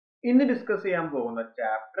ഇന്ന് ഡിസ്കസ് ചെയ്യാൻ പോകുന്ന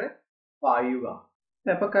ചാപ്റ്റർ 5 ആണ്.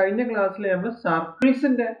 അപ്പൊ കഴിഞ്ഞ ക്ലാസ്സിൽ നമ്മൾ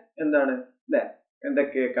സർക്കിൾസിന്റെ എന്താണ് അല്ലെ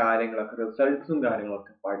എന്തൊക്കെ കാര്യങ്ങളൊക്കെ റിസൾട്ട്സും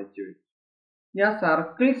കാര്യങ്ങളൊക്കെ പഠിച്ചു വെച്ചു. ഞാൻ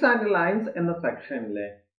സർക്കിൾസ് ആൻഡ് ലൈൻസ് എന്ന സെക്ഷനിലെ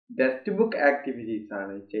ടെക്സ്റ്റ് ബുക്ക് ആക്ടിവിറ്റീസ്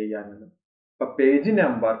ആണ് ചെയ്യാനുള്ളത്. അപ്പൊ പേജ്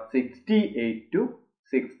നമ്പർ 68 to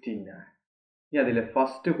 69. ഇനി അതിലെ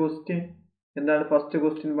ഫസ്റ്റ് ക്വസ്റ്റ്യൻ എന്താണ്? ഫസ്റ്റ്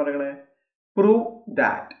ക്വസ്റ്റ്യൻ പറയണേ, prove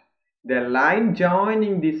that the line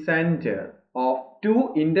joining the centre of two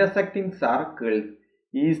intersecting circles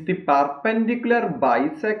is the perpendicular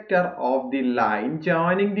bisector of the line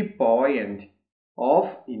joining the point of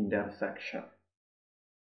intersection.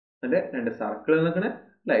 രണ്ട് circle നിൽക്കണ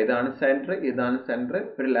അല്ല, ഇതാണ് centre,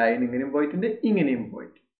 ഒരു line ഇങ്ങനെയും പോയിട്ടുണ്ട്, ഇങ്ങനെയും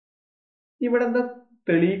പോയിട്ട്. ഇവിടെ എന്താ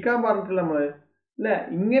തെളിയിക്കാൻ പറഞ്ഞിട്ടുള്ള നമ്മള് അല്ലെ,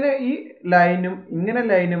 ഇങ്ങനെ ഈ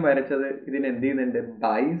ലൈനും വരച്ചത് ഇതിന് എന്ത് ചെയ്യുന്നുണ്ട്?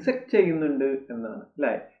 ബൈസെക്ട് ചെയ്യുന്നുണ്ട് എന്നാണ്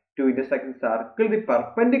അല്ലെ. To intersecting circle, the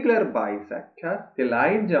perpendicular bisector the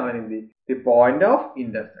line joining the point of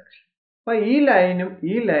intersection. അപ്പൊ ഈ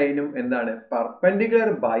ലൈനും എന്താണ്? പെർപെൻഡിക്കുലർ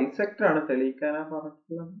ബൈസെക്ടർ ആണ് തെളിയിക്കാനാ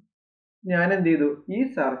പറഞ്ഞിട്ടുള്ളത്. ഞാൻ എന്ത് ചെയ്തു? ഈ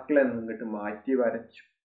സർക്കിൾ ഇങ്ങോട്ട് മാറ്റി വരച്ചു.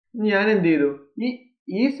 ഞാൻ എന്ത് ചെയ്തു?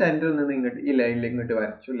 ഈ സെന്ററിൽ നിന്ന് ഇങ്ങോട്ട് ഈ ലൈനിൽ ഇങ്ങോട്ട്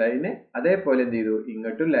വരച്ചു ലൈന്. അതേപോലെ എന്ത് ചെയ്തു?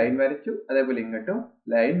 ഇങ്ങോട്ടും ലൈൻ വരച്ചു, അതേപോലെ ഇങ്ങോട്ടും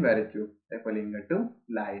ലൈൻ വരച്ചു, അതേപോലെ ഇങ്ങോട്ടും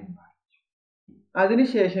ലൈൻ വരച്ചു.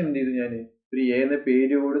 അതിനുശേഷം എന്ത് ചെയ്തു? ഞാൻ ഒരു എ എന്ന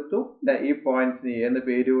പേര് കൊടുത്തു, ഈ പോയിന്റിന് എ എന്ന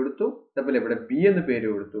പേര് കൊടുത്തു, അതേപോലെ ഇവിടെ ബി എന്ന് പേര്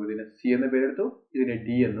കൊടുത്തു, ഇതിന് സി എന്ന് പേര് കൊടുത്തു, ഇതിന്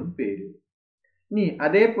ഡി എന്നും പേര് കൊടുത്തു. ഇനി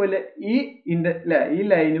അതേപോലെ ഈ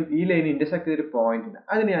ലൈനും ഇന്റർസെക്ട് ചെയ്തൊരു പോയിന്റ്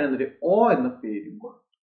അതിന് ഞാനൊരു ഒ എന്ന പേരും കൊടുത്തു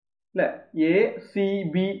അല്ലെ. എ സി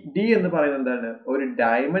ബി ഡി എന്ന് പറയുന്നത് എന്താണ്? ഒരു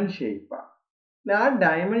ഡയമണ്ട് ഷേപ്പാണ്. ആ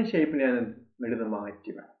ഡയമണ്ട് ഷേപ്പ് ഞാൻ ഇവിടുന്ന്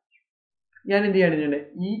മാറ്റി വരച്ചു. ഞാൻ എന്ത് ചെയ്യാണ്?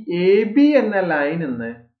 ഈ എ ബി എന്ന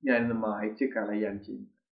ലൈനിന്ന് ഞാനിന്ന് മായ്ച്ച് കളയാണ് ചെയ്യുന്നത്.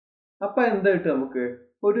 അപ്പൊ എന്താ കിട്ടും? നമുക്ക്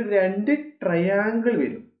ഒരു രണ്ട് ട്രയാങ്കിൾ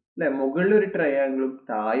വരും അല്ലെ. മുകളിൽ ഒരു ട്രയാങ്കിളും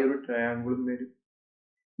താഴെ ഒരു ട്രയാങ്കിളും വരും.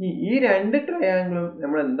 ഈ രണ്ട് ട്രയാങ്കിളും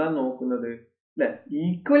നമ്മൾ എന്താ നോക്കുന്നത് അല്ലെ?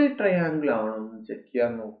 ഈക്വൽ ട്രയാങ്കിൾ ആണോ എന്ന് ചെക്ക്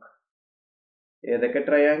ചെയ്യാൻ നോക്കുക. ഏതൊക്കെ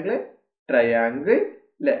ട്രയാങ്കിൾ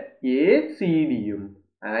അല്ലെ എ സി ഡിയും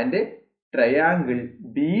ആൻഡ് ട്രയാങ്കിൾ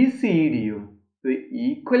ബി സി ഡിയും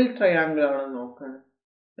ഈക്വൽ ട്രയാങ്കിൾ ആണോ നോക്കണം.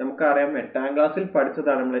 നമുക്കറിയാം, 8ാം ക്ലാസ്സിൽ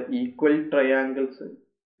പഠിച്ചതാണ് നമ്മള് ഈക്വൽ ട്രയാങ്കിൾസ്.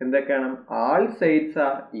 എന്തൊക്കെയാണ്? ആൾ സൈഡ്സ്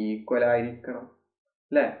ആർ ഈക്വൽ ആയിരിക്കണം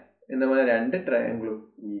അല്ലെ. എന്നപോലെ രണ്ട് ട്രയാങ്കിളും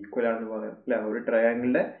ഈക്വൽ ആണെന്ന് പറയാം അല്ലെ. ഒരു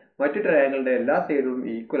ട്രയാങ്കിളിന്റെ മറ്റു ട്രയാങ്കിളിന്റെ എല്ലാ സൈഡും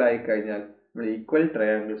ഈക്വൽ ആയി കഴിഞ്ഞാൽ നമ്മൾ ഈക്വൽ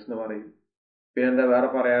ട്രയാങ്കിൾസ് എന്ന് പറയും. പിന്നെന്താ വേറെ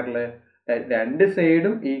പറയാറുള്ളത്? രണ്ട്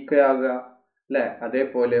സൈഡും ഈക്വൽ ആകുക അല്ലെ.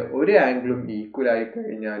 അതേപോലെ ഒരു ആംഗിളും ഈക്വൽ ആയി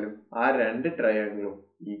കഴിഞ്ഞാലും ആ രണ്ട് ട്രയാങ്കിളും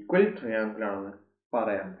ഈക്വൽ ട്രയാങ്കിൾ ആണെന്ന്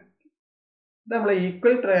പറയാൻ പറ്റും. ഇത് നമ്മളെ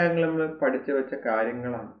ഈക്വൽ ട്രയാങ്കിൾ നമ്മൾ പഠിച്ചു വെച്ച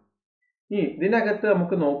കാര്യങ്ങളാണ്. ഇതിനകത്ത്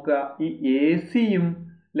നമുക്ക് നോക്കുക, ഈ എ സിയും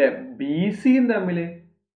അല്ലെ ബി സിയും തമ്മിൽ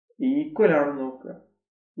ഈക്വൽ ആണെന്ന് നോക്കുക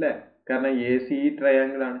അല്ലെ. കാരണം എ സി ഈ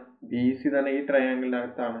ട്രയാങ്കിൾ ആണ്, ബി സി തന്നെ ഈ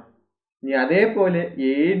ട്രയാങ്കിളിനകത്താണ്. ഇനി അതേപോലെ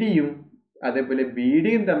എ ഡിയും അതേപോലെ ബി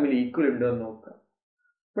ഡിയും തമ്മിൽ ഈക്വൽ ഉണ്ടോ എന്ന് നോക്കുക.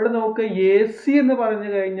 ഇവിടെ നോക്കുക, എ സി എന്ന് പറഞ്ഞു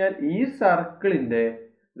കഴിഞ്ഞാൽ ഈ സർക്കിളിന്റെ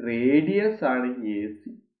റേഡിയസ് ആണ് എ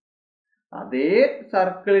സി. അതേ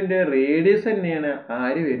സർക്കിളിന്റെ റേഡിയസ് തന്നെയാണ്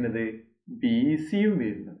ആര് വരുന്നത്? ബി സിയും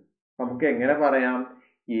വരുന്നത്. നമുക്ക് എങ്ങനെ പറയാം?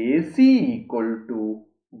 A C equal to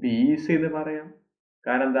B C എന്ന് പറയാം.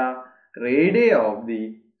 കാരണം എന്താ? Radii of the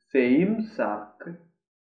same circle.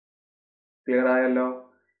 Clear ആയല്ലോ.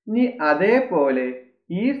 ഇനി അതേപോലെ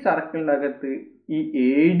ഈ സർക്കിളിന്റെ അകത്ത് ഈ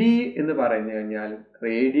എ ഡി എന്ന് പറഞ്ഞു കഴിഞ്ഞാൽ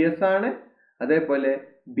റേഡിയസ് ആണ്, അതേപോലെ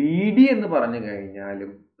ബി ഡി എന്ന് പറഞ്ഞു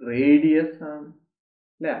കഴിഞ്ഞാലും റേഡിയസ് ആണ്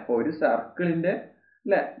അല്ലെ. അപ്പൊ ഒരു സർക്കിളിന്റെ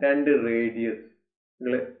അല്ലെ രണ്ട് റേഡിയസ്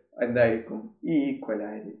എന്തായിരിക്കും? ഈക്വൽ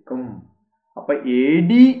ആയിരിക്കും. അപ്പൊ A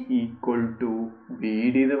D equal to B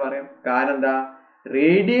D എന്ന് പറയാം. കാരണം എന്താ?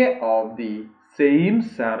 Radii of the same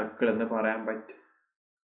circle എന്ന് പറയാൻ പറ്റും.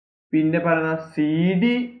 പിന്നെ പറയുന്ന സി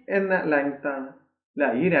ഡി എന്ന ലെങ്ത് ആണ് അല്ലെ.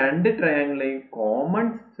 ഈ രണ്ട് ട്രയാങ്കിളെയും കോമൺ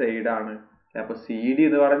സൈഡ് ആണ്. അപ്പൊ സി ഡി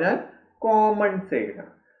എന്ന് പറഞ്ഞാൽ കോമൺ സൈഡ്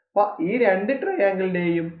ആണ്. അപ്പൊ ഈ രണ്ട്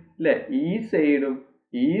ട്രയാങ്കിളിന്റെയും അല്ലെ ഈ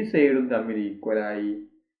സൈഡും തമ്മിൽ ഈക്വലായി.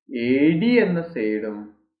 എ ഡി എന്ന സൈഡും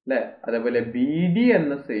അല്ലെ അതേപോലെ ബി ഡി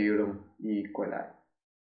എന്ന സൈഡും ഈക്വലായി.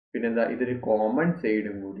 പിന്നെന്താ? ഇതൊരു കോമൺ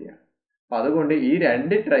സൈഡും കൂടിയാണ്. അപ്പൊ അതുകൊണ്ട് ഈ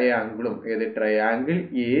രണ്ട് ട്രയാങ്കിളും ട്രയാങ്കിൾ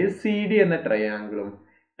എ സി ഡി എന്ന ട്രയാങ്കിളും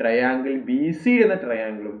ട്രയാങ്കിൾ ബി സി ഡി എന്ന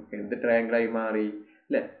ട്രയാങ്കിളും എന്ത് ട്രയാങ്കിളായി മാറി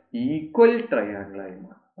അല്ലെ? ഈക്വൽ ട്രയാങ്കിളായി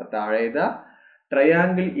മാറി. അപ്പൊ താഴെ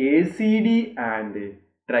triangle A C D and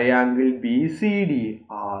triangle B C D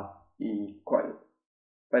R equal.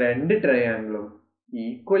 അപ്പൊ രണ്ട് ട്രയാങ്കിളും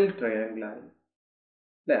ഈക്വൽ ട്രയാങ്കിൾ ആയി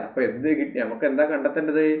അല്ലെ. അപ്പൊ എന്ത് കിട്ടി? നമുക്ക് എന്താ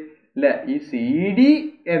കണ്ടെത്തേണ്ടത് അല്ലെ? ഈ സി ഡി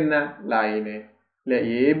എന്ന ലൈന് അല്ലെ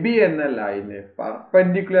എ ബി എന്ന ലൈന്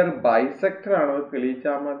പെർപെൻഡിക്കുലർ ബൈസെക്ടർ ആണെന്ന്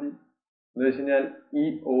തെളിയിച്ചാൽ മതി. എന്ന് വെച്ച് കഴിഞ്ഞാൽ ഈ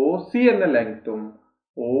ഒ സി എന്ന ലെങ്ത്തും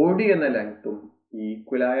ഒ ഡി എന്ന ലെങ്ത്തും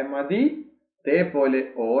ഈക്വൽ ആയ മതി. അതേപോലെ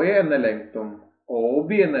ഒ എ എന്ന ലെങ്ത്തും ഒ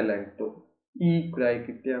ബി എന്ന ലെങ്ത്തും ഈക്വൽ ആയി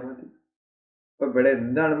കിട്ടിയാൽ മതി. അപ്പൊ ഇവിടെ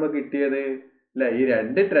എന്താണ് നമുക്ക് കിട്ടിയത്? അല്ലെ ഈ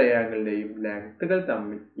രണ്ട് ട്രയാങ്കിളിന്റെയും ലെങ്ത്തുകൾ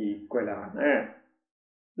തമ്മിൽ ഈക്വൽ ആണ്.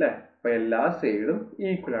 അല്ലെ അപ്പൊ എല്ലാ സൈഡും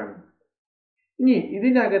ഈക്വൽ ആണ്. ഇനി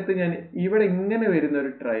ഇതിനകത്ത് ഞാൻ ഇവിടെ ഇങ്ങനെ വരുന്ന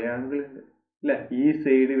ഒരു ട്രയാങ്കിൾ ഉണ്ട്. അല്ലെ ഈ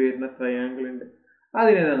സൈഡ് വരുന്ന ട്രയാങ്കിൾ ഉണ്ട്.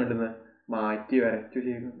 അതിനെ അങ്ങോട്ട് മാറ്റി വരച്ചു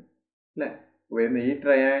ചെയ്യുന്നത്. അല്ലെ വരുന്ന ഈ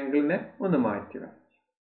ട്രയാങ്കിളിനെ ഒന്ന് മാറ്റി വരച്ചു.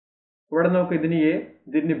 ഇവിടെ നോക്ക്, ഇതിന് എ,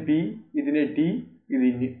 ഇതിന് ബി, ഇതിന് ഡി,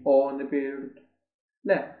 ഇതിന് ഒ എന്ന് പേര് കൊടുത്തു.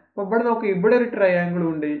 അല്ലെ അപ്പൊ ഇവിടെ നോക്ക്, ഇവിടെ ഒരു ട്രയാങ്കിളും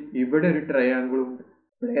ഉണ്ട്, ഇവിടെ ഒരു ട്രയാങ്കിളും ഉണ്ട്.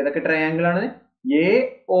 ഇവിടെ ഏതൊക്കെ ട്രയാങ്കിൾ ആണ്? എ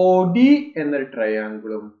ഒ ഡി എന്നൊരു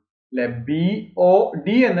ട്രയാങ്കിളും അല്ലെ ബി ഒ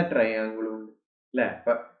ഡി എന്ന ട്രയാങ്കിളും ഉണ്ട്. അല്ലെ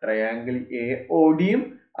അപ്പൊ ട്രയാങ്കിൾ എ ഒ ഡിയും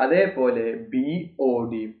അതേപോലെ ബി ഒ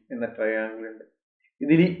ഡിയും എന്ന ട്രയാങ്കിൾ ഉണ്ട്.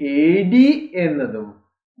 ഇതിൽ എ ഡി എന്നതും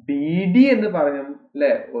ബി ഡി എന്ന് പറഞ്ഞു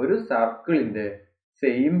അല്ലെ ഒരു സർക്കിളിന്റെ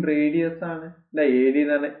സെയിം റേഡിയസ് ആണ്. അല്ലെ എ ഡി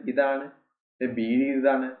എന്ന് പറഞ്ഞാൽ ഇതാണ്, ബി ഡി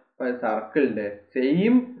ഇതാണ്. സർക്കിളിന്റെ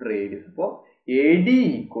സെയിം റേഡിയസ്. അപ്പോ A D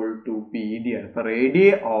equal to B D ആണ്. അപ്പൊ radii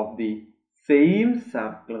of the same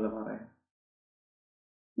circle എന്ന് പറയാം.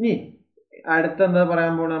 ഇനി അടുത്തെന്താ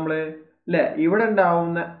പറയാൻ പോണ നമ്മള്? അല്ലെ ഇവിടെ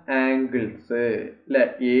ഉണ്ടാവുന്ന ആംഗിൾസ് അല്ലെ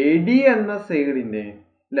എ ഡി എന്ന സൈഡിന്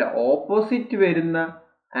അല്ലെ ഓപ്പോസിറ്റ് വരുന്ന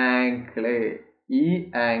ആംഗിള് ഈ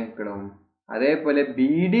ആംഗിളും അതേപോലെ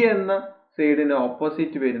ബി ഡി എന്ന സൈഡിന്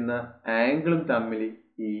ഓപ്പോസിറ്റ് വരുന്ന ആംഗിളും തമ്മിൽ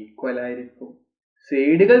ഈക്വൽ ആയിരിക്കും.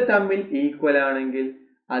 സൈഡുകൾ തമ്മിൽ ഈക്വൽ ആണെങ്കിൽ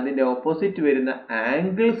അതിന്റെ ഓപ്പോസിറ്റ് വരുന്ന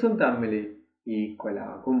ആംഗിൾസും തമ്മിൽ ഈക്വൽ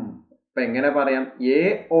ആകും. അപ്പൊ എങ്ങനെ പറയാം? എ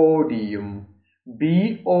ഒ ഡിയും ബി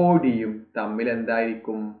ഒ ഡിയും തമ്മിൽ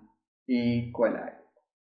എന്തായിരിക്കും? ഈക്വൽ ആയിരിക്കും.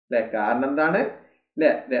 അല്ലെ കാരണം എന്താണ്?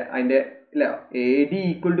 അല്ലെ അതിന്റെ അല്ലെ A D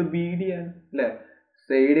equal to B D ആണ്. അല്ലെ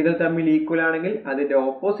സൈഡുകൾ തമ്മിൽ ഈക്വൽ ആണെങ്കിൽ അതിന്റെ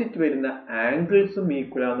ഓപ്പോസിറ്റ് വരുന്ന ആംഗിൾസും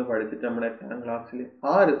ഈക്വൽ ആണെന്ന് പഠിച്ചിട്ട് നമ്മുടെ 8ാം ക്ലാസ്സിൽ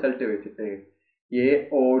ആ റിസൾട്ട് വെച്ചിട്ട് എ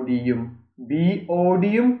ഒ ഡിയും ബി ഒ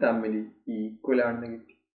ഡിയും തമ്മിൽ ഈക്വൽ ആണെന്ന്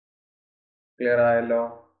കിട്ടി. ക്ലിയർ ആയല്ലോ?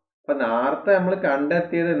 അപ്പൊ നേരത്തെ നമ്മൾ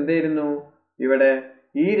കണ്ടെത്തിയത് എന്തായിരുന്നു? ഇവിടെ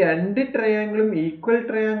ഈ രണ്ട് ട്രയാങ്കിളും ഈക്വൽ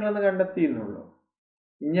ട്രയാങ്കിൾ എന്ന് കണ്ടെത്തിയിരുന്നുള്ളൂ.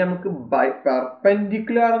 ഇനി നമുക്ക്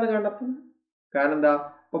പെർപെൻഡിക്കുലർ എന്ന് കണ്ടെത്തണം. കാരണം എന്താ?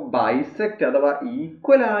 അപ്പൊ ബൈസെക്ട് അഥവാ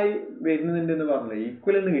ഈക്വൽ ആയി വരുന്നുണ്ട് എന്ന് പറഞ്ഞില്ല,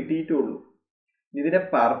 ഈക്വൽ എന്ന് കിട്ടിയിട്ടുള്ളൂ. ഇതിന്റെ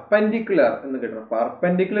പെർപെൻഡിക്കുലർ എന്ന് കിട്ടണം.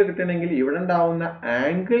 പെർപെൻഡിക്കുലർ കിട്ടണമെങ്കിൽ ഇവിടെ ഉണ്ടാവുന്ന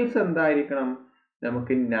ആംഗിൾസ് എന്തായിരിക്കണം?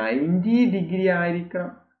 നമുക്ക് 90 ഡിഗ്രി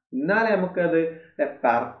ആയിരിക്കണം. എന്നാലേ നമുക്കത്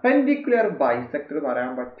പെർപെൻഡിക്കുലർ ബൈസെക്ടർ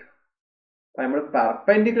പറയാൻ പറ്റും. അപ്പൊ നമ്മൾ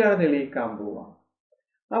പെർപെൻഡിക്കുലർ തെളിയിക്കാൻ പോവാം.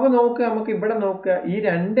 അപ്പൊ നോക്കുക, നമുക്ക് ഇവിടെ നോക്കുക, ഈ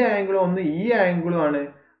രണ്ട് ആംഗിളും ഒന്ന് ഈ ആംഗിളും ആണ്,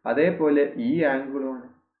 അതേപോലെ ഈ ആംഗിളും ആണ്.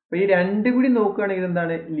 അപ്പൊ ഈ രണ്ടും കൂടി നോക്കുകയാണെങ്കിൽ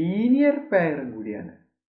എന്താണ്? ലീനിയർ പെയറും കൂടിയാണ്.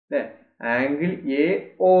 അല്ലെ ആംഗിൾ എ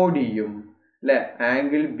ഒ ഡിയും അല്ലെ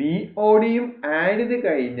ആംഗിൾ ബി ഒ ഡിയും ആഡ് ചെയ്ത്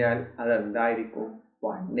കഴിഞ്ഞാൽ അത് എന്തായിരിക്കും?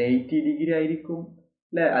 180 ഡിഗ്രി ആയിരിക്കും.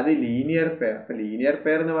 അല്ലെ അത് ലീനിയർ പെയർ. അപ്പൊ ലീനിയർ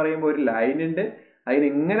പെയർ എന്ന് പറയുമ്പോൾ ഒരു ലൈൻ ഉണ്ട്, അതിന്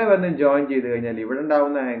ഇങ്ങനെ വന്ന് ജോയിൻ ചെയ്ത് കഴിഞ്ഞാൽ ഇവിടെ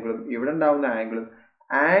ഉണ്ടാവുന്ന ആംഗിളും ഇവിടെ ഉണ്ടാവുന്ന ആംഗിളും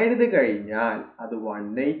ആഡ് ചെയ്ത് കഴിഞ്ഞാൽ അത്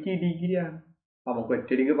 180 ഡിഗ്രി ആണ്. നമുക്ക്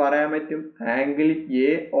ഒറ്റയ്ക്ക് പറയാൻ പറ്റും ആംഗിൾ എ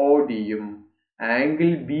ഒ ഡിയും ആംഗിൾ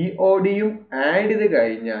ബി ഒ ഡിയും ആഡ് ചെയ്ത്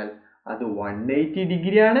കഴിഞ്ഞാൽ അത് 180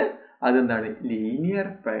 ഡിഗ്രി ആണ്. അതെന്താണ്? Linear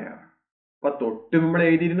pair. അപ്പൊ തൊട്ട് നമ്മൾ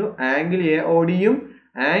എഴുതിയിരുന്നു ആംഗിൾ എ ഒ ഡിയും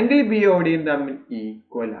ആംഗിൾ ബി ഒ ഡിയും തമ്മിൽ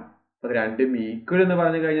ഈക്വൽ ആണ്. അപ്പൊ രണ്ടും ഈക്വൽ എന്ന്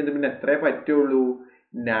പറഞ്ഞു കഴിഞ്ഞാൽ പിന്നെ എത്രയേ പറ്റുള്ളൂ?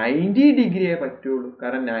 90 ഡിഗ്രിയെ പറ്റുള്ളൂ.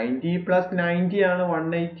 കാരണം 90 + 90 ആണ്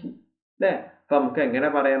 180. അല്ലെ അപ്പൊ നമുക്ക് എങ്ങനെ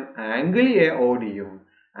പറയാം? ആംഗിൾ എ ഒ ഡിയും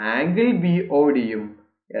ആംഗിൾ ബി ഒ ഡിയും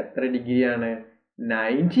എത്ര ഡിഗ്രിയാണ്?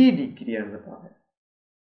 90 ഡിഗ്രി ആണെന്ന് പറയാം.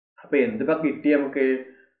 അപ്പൊ എന്തിപ്പോ കിട്ടി നമുക്ക്?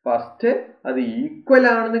 ഫസ്റ്റ് അത് ഈക്വൽ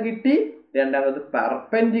ആണെന്ന് കിട്ടി, രണ്ടാമത്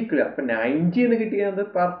പെർപെൻഡിക്കുലർ. അപ്പൊ 90 എന്ന് കിട്ടിയത്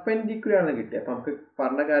പെർപെൻഡിക്കുലർ ആണെന്ന് കിട്ടി. അപ്പൊ നമുക്ക്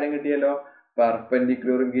പറഞ്ഞ കാര്യം കിട്ടിയല്ലോ,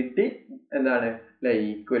 പെർപെൻഡിക്കുലറും കിട്ടി, എന്താണ് അല്ലെ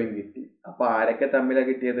ഈക്വലും കിട്ടി. അപ്പൊ ആരൊക്കെ തമ്മിലാണ്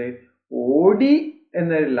കിട്ടിയത്? OD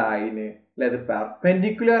എന്നൊരു ലൈന് അല്ലെ അത്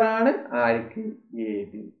പെർപെൻഡിക്കുലർ ആണ് ആർക്ക്? എ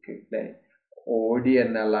ബിക്ക്. അല്ലെ OD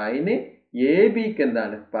എന്ന ലൈന് എ ബിക്ക്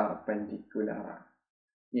എന്താണ്? പെർപെൻഡിക്കുലർ ആണ്.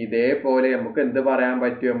 ഇതേപോലെ നമുക്ക് എന്ത് പറയാൻ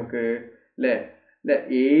പറ്റും? നമുക്ക് അല്ലെ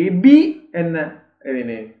എ ബി എന്ന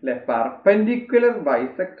ഇതിന് അല്ലെ പെർപെൻഡിക്കുലർ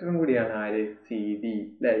ബൈസെക്ടറും കൂടിയാണ് ആര്? C D.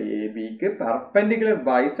 അല്ലെ എ ബിക്ക് പെർപെൻഡിക്കുലർ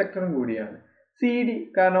ബൈസെക്ടറും കൂടിയാണ് സി ഡി.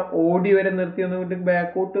 കാരണം OD വരെ നിർത്തി ഒന്നുകൊണ്ട്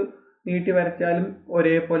ബാക്കോട്ട് നീട്ടി വരച്ചാലും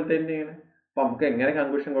ഒരേപോലെ തന്നെയാണ്. അപ്പൊ നമുക്ക് എങ്ങനെ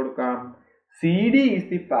കൺക്ലൂഷൻ കൊടുക്കാം? C D is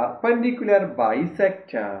the perpendicular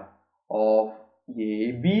bisector of A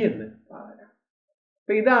B എന്ന് പറയാം.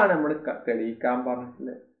 അപ്പൊ ഇതാണ് നമ്മൾ തെളിയിക്കാൻ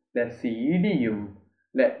പറഞ്ഞിട്ടുള്ളത്. സി ഡിയും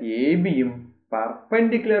എ ബിയും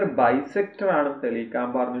പെർപെൻഡിക്കുലർ ബൈസെക്ടർ ആണെന്ന് തെളിയിക്കാൻ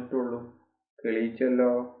പറഞ്ഞിട്ടുള്ളൂ.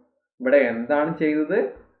 തെളിയിച്ചല്ലോ. ഇവിടെ എന്താണ് ചെയ്തത്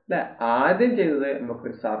അല്ലെ? ആദ്യം ചെയ്തത്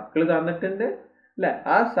നമുക്കൊരു സർക്കിൾ തന്നിട്ടുണ്ട് അല്ലെ?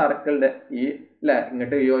 ആ സർക്കിളിന്റെ ഈ അല്ലെ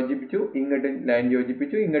ഇങ്ങോട്ട് യോജിപ്പിച്ചു, ഇങ്ങോട്ട് ലൈൻ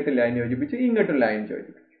യോജിപ്പിച്ചു, ഇങ്ങോട്ട് ലൈൻ യോജിപ്പിച്ചു, ഇങ്ങോട്ട് ലൈൻ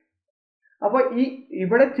യോജിപ്പിച്ചു. അപ്പൊ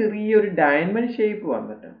ഇവിടെ ചെറിയൊരു ഡയമണ്ട് ഷേപ്പ്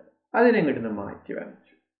വന്നിട്ടുണ്ട്. അതിനെ ഇങ്ങോട്ട് മാറ്റി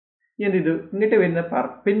വരച്ചു. ഇനി എന്ത് ചെയ്തു? ഇങ്ങോട്ട് വരുന്ന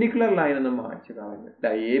പെർപെൻഡിക്കുലർ ലൈൻ ഒന്ന് മാറ്റി കളഞ്ഞു.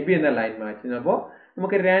 AB എന്ന ലൈൻ മാറ്റി. അപ്പോൾ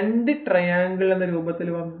നമുക്ക് രണ്ട് ട്രയാങ്കിൾ എന്ന രൂപത്തിൽ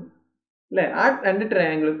വന്നു അല്ലെ? ആ രണ്ട്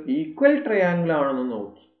ട്രയാങ്കിളും ഈക്വൽ ട്രയാങ്കിൾ ആണെന്ന്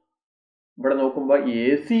നോക്കി. ഇവിടെ നോക്കുമ്പോൾ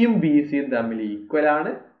AC-യും BC-യും തമ്മിൽ ഈക്വൽ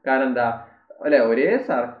ആണ്. കാരണം എന്താ അല്ലെ? ഒരേ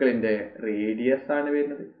സർക്കിളിന്റെ റേഡിയസ് ആണ്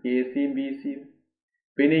വരുന്നത് AC-യും BC-യും.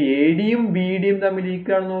 പിന്നെ AD-യും BD-യും തമ്മിൽ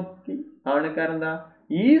ഈക്വൽ ആണ് നോക്കി. ആണ് കാരണം എന്താ?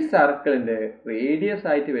 ഈ സർക്കിളിന്റെ റേഡിയസ്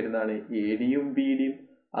ആയിട്ട് വരുന്നതാണ് AD-യും BD-യും.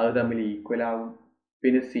 അത് തമ്മിൽ ഈക്വൽ ആവും.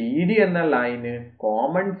 പിന്നെ CD എന്ന ലൈന്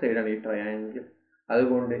കോമൺ സൈഡാണ് ഈ ട്രയാങ്കിൾ.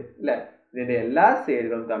 അതുകൊണ്ട് അല്ലെ ഇതിന്റെ എല്ലാ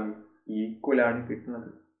സൈഡുകളും തമ്മിൽ ഈക്വൽ ആണ് കിട്ടുന്നത്.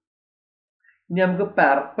 ഇനി നമുക്ക്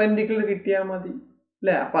പെർപെൻഡിക്കുലർ കിട്ടിയാൽ മതി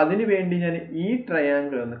അല്ലെ? അപ്പൊ അതിനു വേണ്ടി ഞാൻ ഈ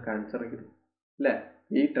ട്രയാങ്കിൾ ഒന്ന് കൺസിഡർ ചെയ്തു അല്ലെ?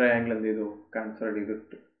 ഈ ട്രയാങ്കിൾ എന്ത് ചെയ്തു? കൺസിഡർ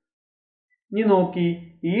ചെയ്തിട്ടു. ഇനി നോക്കി,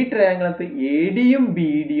 ഈ ട്രയാങ്കിളത്ത് AD-യും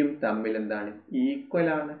BD-യും തമ്മിൽ എന്താണ്? ഈക്വൽ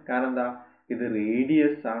ആണ്. കാരണം എന്താ? ഇത്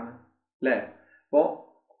റേഡിയസ് ആണ് അല്ലെ? അപ്പോ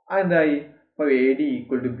എന്തായി? അപ്പൊ AD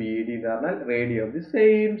ഈക്വൽ ടു BD എന്ന് പറഞ്ഞാൽ radius of the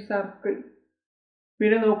same circle.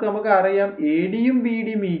 പിന്നെ നോക്കുക, നമുക്ക് അറിയാം AD-യും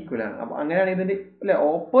BD-യും ഈക്വൽ ആണ്. അപ്പൊ അങ്ങനെയാണ് ഇതിന്റെ അല്ലെ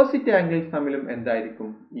ഓപ്പോസിറ്റ് ആംഗിൾസ് തമ്മിലും എന്തായിരിക്കും?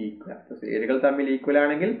 ഈക്വൽ. സൈഡുകൾ തമ്മിൽ ഈക്വൽ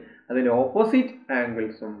ആണെങ്കിൽ അതിന്റെ ഓപ്പോസിറ്റ്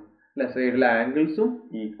ആംഗിൾസും അല്ലെ സൈഡിലെ ആംഗിൾസും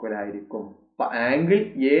ഈക്വൽ ആയിരിക്കും. അപ്പൊ ആംഗിൾ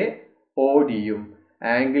AOD-യും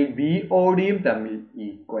ആംഗിൾ BOD-യും തമ്മിൽ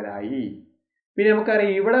ഈക്വൽ ആയി. പിന്നെ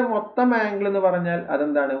നമുക്കറിയാം ഇവിടെ മൊത്തം ആംഗിൾ എന്ന് പറഞ്ഞാൽ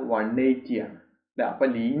അതെന്താണ്? 180 ആണ് അല്ലെ? അപ്പൊ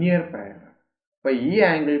ലീനിയർ പെയർ. അപ്പൊ ഈ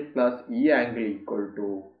ആംഗിൾ പ്ലസ് ഈ ആംഗിൾ ഈക്വൽ ടു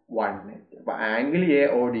 180. അപ്പൊ angle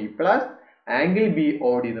AOD plus angle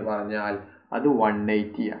BOD എന്ന് പറഞ്ഞാൽ അത്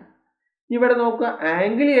 180 ആണ്. ഇവിടെ നോക്കുക,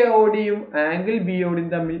 ആംഗിൾ AOD-യും ആംഗിൾ BOD-യും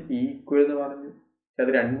തമ്മിൽ ഈക്വൽ എന്ന് പറഞ്ഞു. അത്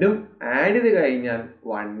രണ്ടും ആഡ് ചെയ്ത് കഴിഞ്ഞാൽ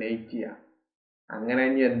 180 ആണ്. അങ്ങനെ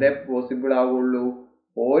ഇനി എന്തേ പോസിബിൾ ആവുള്ളൂ?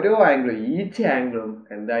 ഓരോ ആംഗിളും ഈച്ച് ആംഗിളും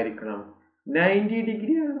എന്തായിരിക്കണം? 90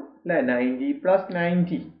 ഡിഗ്രി ആണ് അല്ലെ? 90 പ്ലസ്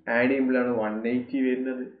 90 ആഡ് ചെയ്യുമ്പോഴാണ് 180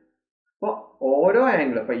 വരുന്നത്. അപ്പൊ ഓരോ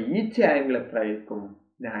ആംഗിളും അപ്പൊ ഈച്ച് ആംഗിൾ എത്ര ആയിരിക്കും?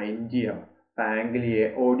 90 ആവും. Angle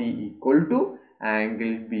AOD equal to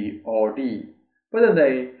angle BOD. അപ്പൊ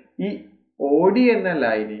ഇതെന്തായി? ഈ OD എന്ന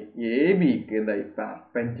ലൈന് ABക്ക് എന്തായി?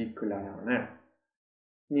 പെർപെൻഡിക്കുലർ ആണ്.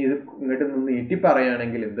 ഇനി ഇത് ഇങ്ങോട്ട് നിന്ന് നീട്ടി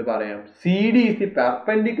പറയുകയാണെങ്കിൽ എന്ത് പറയാം? CD is the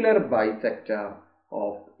perpendicular bisector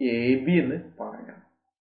of AB എന്ന് പറയാം.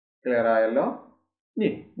 ക്ലിയർ ആയല്ലോ? ഇനി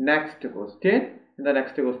നെക്സ്റ്റ് ക്വസ്റ്റ്യൻ എന്താ?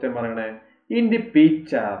 നെക്സ്റ്റ് ക്വസ്റ്റ്യൻ പറയണേ, in the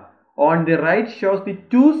picture on the right shows the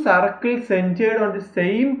two circles centered on the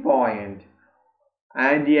same point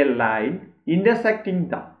and a line intersecting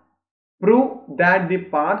them. Prove that the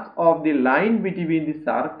parts of the line between the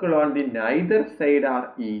circle on the neither side are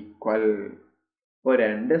equal. ഇപ്പോൾ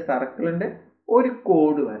രണ്ട് സർക്കിളിന്റെ ഒരു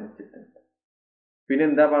code വരച്ചിട്ടുണ്ട്. പിന്നെ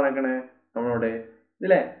എന്താ പറയണേ നമ്മളോട്?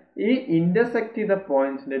 ഇല്ലേ, ഈ ഇന്റർസെക്ട് ചെയ്ത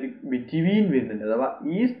പോയിന്റ്സിന്റെ ഒരു ബിറ്റ്വീൻ വരുന്നുണ്ട്. അഥവാ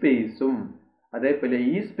ഈ സ്പേസും അതേപോലെ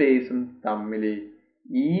ഈ സ്പേസും തമ്മിൽ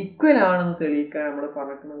ഈക്വൽ ആണെന്ന് തെളിയിക്കാൻ നമ്മൾ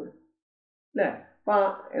പറഞ്ഞിട്ടുള്ളത് അല്ലെ? അപ്പൊ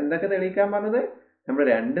എന്തൊക്കെ തെളിയിക്കാൻ പറഞ്ഞത്? നമ്മൾ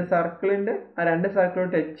രണ്ട് സർക്കിൾ ഉണ്ട്, ആ രണ്ട് സർക്കിൾ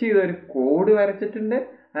ടച്ച് ചെയ്ത ഒരു കോഡ് വരച്ചിട്ടുണ്ട്.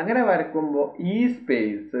 അങ്ങനെ വരക്കുമ്പോൾ ഈ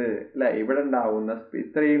സ്പേസ് അല്ലെ, ഇവിടെ ഉണ്ടാവുന്ന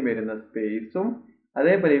ഇത്രയും വരുന്ന സ്പേസും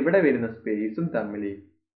അതേപോലെ ഇവിടെ വരുന്ന സ്പേസും തമ്മിൽ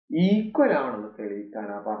ഈക്വൽ ആണെന്ന്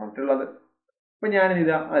തെളിയിക്കാനാണ് പറഞ്ഞിട്ടുള്ളത്. അപ്പൊ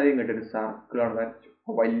ഞാനിതാ അത് ഇങ്ങോട്ടൊരു സർക്കിളാണ് വരച്ചു,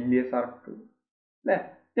 വലിയ സർക്കിൾ അല്ലെ.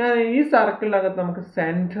 ഞാൻ ഈ സർക്കിളിനകത്ത് നമുക്ക്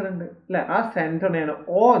സെന്റർ ഉണ്ട് അല്ലെ, ആ സെന്ററിന് ഞാൻ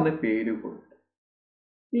O എന്ന് പേര് കൊടുത്തു.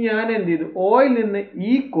 ഞാൻ എന്ത് ചെയ്തു? Oയിൽ നിന്ന്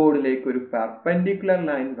ഈ കോഡിലേക്ക് ഒരു പെർപെൻഡിക്കുലർ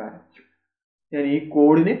ലൈൻ വരച്ചു. ഞാൻ ഈ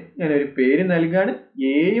കോഡിന് ഞാനൊരു പേര് നൽകാണ്,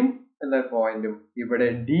 എയും എന്ന പോയിന്റും ഇവിടെ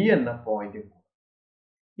D എന്ന പോയിന്റും.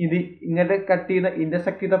 ഇത് ഇങ്ങോട്ട് കട്ട് ചെയ്ത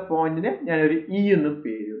ഇന്റർസെക്ട് ചെയ്ത പോയിന്റിന് ഞാനൊരു E എന്നും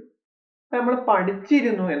പേര്. നമ്മൾ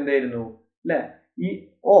പഠിച്ചിരുന്നു എന്തായിരുന്നു അല്ലെ, ഈ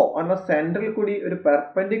O എന്ന സെന്ററിൽ കൂടി ഒരു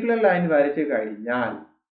പെർപെൻഡിക്കുലർ ലൈൻ വരച്ചു കഴിഞ്ഞാൽ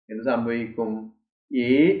എന്ത് സംഭവിക്കും?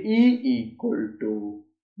 AE ഈക്വൽ ടു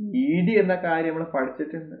ED എന്ന കാര്യം നമ്മൾ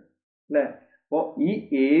പഠിച്ചിട്ടുണ്ട് അല്ലെ. അപ്പോ ഈ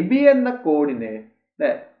AB എന്ന കോഡിനെ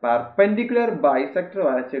അല്ലെ പെർപെൻഡിക്കുലർ ബൈസെക്ടർ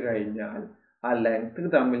വരച്ചു കഴിഞ്ഞാൽ ആ ലെങ്ത്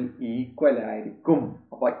തമ്മിൽ ഈക്വൽ ആയിരിക്കും.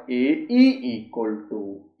 അപ്പൊ AE ഈക്വൽ ടു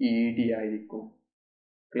ED ആയിരിക്കും.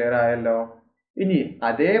 ക്ലിയർ ആയല്ലോ? ഇനി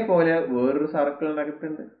അതേപോലെ വേറൊരു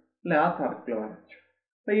സർക്കിളിനകത്തുണ്ട് അല്ലെ, ആ സർക്കിൾ വരച്ചു.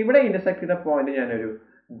 അപ്പൊ ഇവിടെ ഇന്റർസെക്ട് ചെയ്ത പോയിന്റ് ഞാനൊരു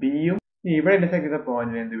ബിയും ഇവിടെ ഇന്റർസെക്ട് ചെയ്ത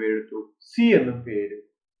പോയിന്റിന് എന്ത് പേരെടുത്തു? സി എന്നും പേര്.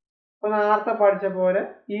 അപ്പൊ നേരത്തെ പഠിച്ച പോലെ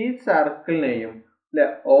ഈ സർക്കിളിനെയും അല്ലെ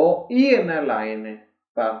OE എന്ന ലൈന്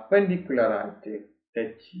പെർപെൻഡിക്കുലർ ആയിട്ട്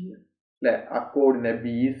ടച്ച് ചെയ്യാം. അല്ലെ ആ കോഡിനെ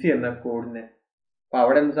BC എന്ന കോഡിനെ. അപ്പൊ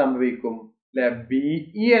അവിടെ എന്ത് സംഭവിക്കും? അല്ലെ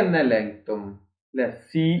BE എന്ന ലെങ്ത്തും അല്ലെ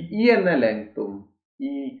CE എന്ന ലെങ്ത്തും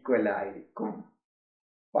ഈക്വൽ ആയിരിക്കും.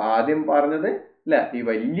 അപ്പൊ ആദ്യം പറഞ്ഞത് അല്ലെ ഈ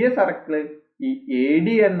വലിയ സർക്കിള് ഈ AD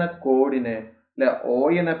എന്ന കോഡിന് അല്ലെ O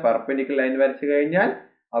എന്ന പെർപെൻഡിക്കുലർ ലൈൻ വരച്ചു കഴിഞ്ഞാൽ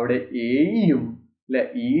അവിടെ AEയും അല്ലെ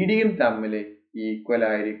EDയും തമ്മിൽ ഈക്വൽ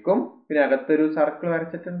ആയിരിക്കും. പിന്നെ അകത്തൊരു സർക്കിൾ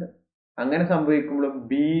വരച്ചിട്ടുണ്ട്. അങ്ങനെ സംഭവിക്കുമ്പോഴും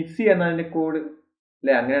BC എന്നതിന്റെ കോഡ്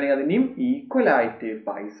അല്ലെ അങ്ങനെയാണെങ്കിൽ അതിനെയും ഈക്വൽ ആയിട്ട്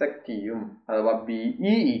ബൈസെക്ട് ചെയ്യും. അഥവാ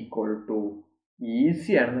BE ഈക്വൽ ടു EC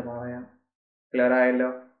ആണെന്ന് പറയാം. ക്ലിയർ ആയല്ലോ?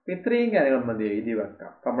 ഇത്രയും കാര്യങ്ങൾ നമ്മൾ എഴുതി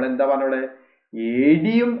വെക്കാം. നമ്മൾ എന്താ പറഞ്ഞവിടെ?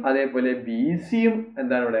 ADയും അതേപോലെ BCയും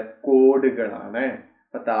എന്താണ് ഇവിടെ? കോഡുകളാണ്.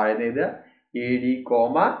 അപ്പൊ താഴെ എഴുതുക AD,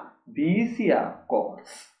 BC ആർ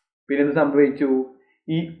കോഡ്സ്. പിന്നെ എന്ത് സംഭവിച്ചു?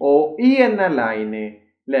 ഈ OE എന്ന ലൈന്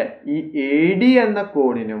അല്ലെ ഈ AD എന്ന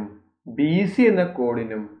കോഡിനും BC എന്ന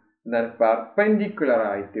കോഡിനും എന്താണ് പെർപെൻഡിക്കുലർ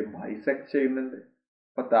ആയിട്ട് ബൈസെക്ട് ചെയ്യുന്നുണ്ട്.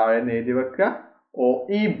 അപ്പൊ താഴെ എഴുതി വെക്കുക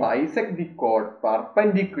OE bisect the code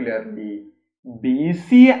perpendicularly BC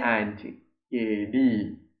and AD.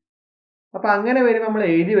 അപ്പൊ അങ്ങനെ വരുമ്പോൾ നമ്മൾ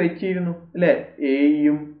എഴുതി വെച്ചിരുന്നു അല്ലെ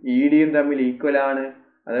AEയും EDയും തമ്മിൽ ഈക്വൽ ആണ്,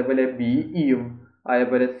 അതേപോലെ BEയും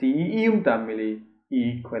അതേപോലെ CEയും തമ്മിൽ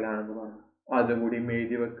ഈക്വൽ ആണെന്ന് പറഞ്ഞു. അതുകൂടി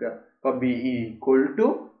എഴുതി വെക്കുക. അപ്പൊ BE ഈക്വൽ ടു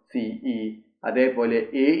CE, അതേപോലെ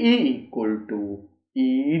AE ഈക്വൽ ടു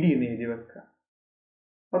ED എന്ന് എഴുതി വെക്കുക.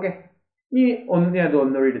 ഓക്കെ, ഇനി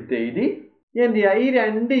ഒന്നുകൂടി എടുത്ത് എഴുതി എന്ത് ചെയ്യാ? ഈ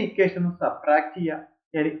രണ്ട് ഇക്വേഷൻ സബ്ട്രാക്ട് ചെയ്യാം.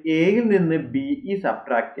 ഞാൻ എയിൽ നിന്ന് BE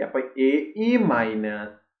സബ്ട്രാക്ട് ചെയ്യാം. അപ്പൊ AE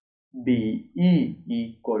minus BE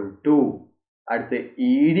equal to അടുത്ത്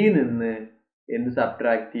ED നിന്ന് എന്ത്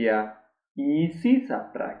സബ്ട്രാക്ട് ചെയ്യുക? EC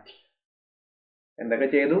സബ്ട്രാക്ട് ചെയ്യുക. എന്തൊക്കെ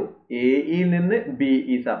ചെയ്തു? AEയിൽ നിന്ന്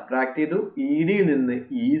BE സബ്ട്രാക്ട് ചെയ്തു, EDയിൽ നിന്ന്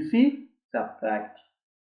EC സബ്ട്രാക്ട്.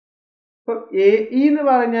 അപ്പൊ AE എന്ന്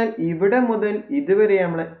പറഞ്ഞാൽ ഇവിടെ മുതൽ ഇതുവരെ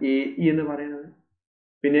നമ്മൾ AE എന്ന് പറയുന്നത്.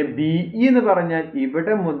 പിന്നെ BE എന്ന് പറഞ്ഞാൽ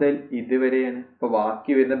ഇവിടെ മുതൽ ഇതുവരെയാണ്. അപ്പൊ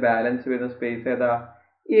ബാക്കി വരുന്ന ബാലൻസ് വരുന്ന സ്പേസ് ഏതാ?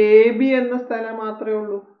 AB എന്ന സ്ഥലം മാത്രമേ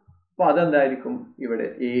ഉള്ളൂ. അപ്പൊ അതെന്തായിരിക്കും? ഇവിടെ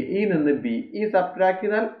AE നിന്ന് BE സബ്ട്രാക്ട്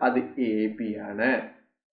ചെയ്താൽ അത് AB ആണ്.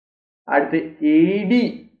 അടുത്ത് AD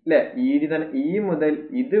അല്ലെ ED തന്നെ E മുതൽ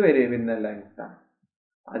ഇതുവരെ വരുന്ന ലെങ്ത് ആണ്.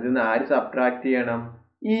 അതിൽ നിന്ന് ആര് സബ്ട്രാക്ട് ചെയ്യണം?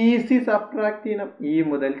 EC സബ്ട്രാക്ട് ചെയ്യണം. E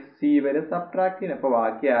മുതൽ C വരെ സബ്ട്രാക്ട് ചെയ്യണം. അപ്പൊ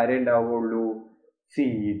ബാക്കി ആരേ ഉണ്ടാവുള്ളൂ?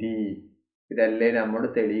 CD. ഇതല്ലേ നമ്മോട്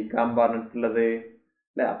തെളിയിക്കാൻ പറഞ്ഞിട്ടുള്ളത്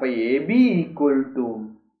അല്ലെ? അപ്പൊ AB ഈക്വൽ ടു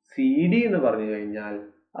CD എന്ന് പറഞ്ഞു കഴിഞ്ഞാൽ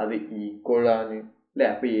അത് ഈക്വൽ ആണ് അല്ലെ?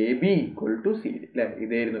 അപ്പൊ AB ഈക്വൽ ടു CD അല്ലെ?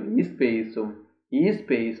 ഇതായിരുന്നു ഈ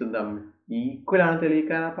സ്പേസും തമ്മിൽ ഈക്വൽ ആണ്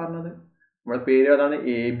തെളിയിക്കാനാണ് പറഞ്ഞത്. നമ്മുടെ പേര് അതാണ്,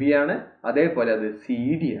 AB ആണ്, അതേപോലെ അത്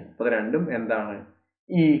CD ആണ്. അപ്പൊ രണ്ടും എന്താണ്?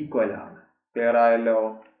 ഈക്വൽ ആണ്. ക്ലിയർ ആയല്ലോ?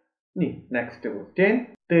 ഇനി നെക്സ്റ്റ് ക്വസ്റ്റ്യൻ,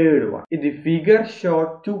 തേർഡ് വൺ. ഇത് figure show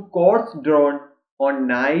to codes drone on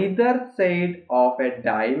neither side of a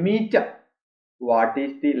diameter. What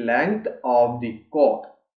is the length of the chord?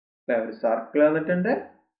 ഒരു സർക്കിൾ തന്നിട്ടുണ്ട്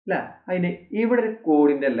അല്ലെ? അതിന് ഇവിടെ ഒരു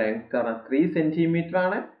കോഡിന്റെ ലെങ്ത് ആണ് 3 സെന്റിമീറ്റർ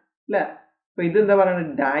ആണ് അല്ലെ? അപ്പൊ ഇതെന്താ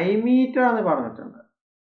പറയുന്നത്? ഡയമീറ്റർ ആണ് പറഞ്ഞിട്ടുണ്ട്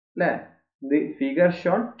അല്ലെ? The figure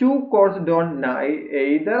shown two chords don't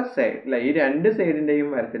either side അല്ലെ? ഈ രണ്ട് സൈഡിന്റെയും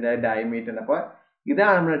വരത്തിന്റെ ഡയമീറ്റർ. അപ്പൊ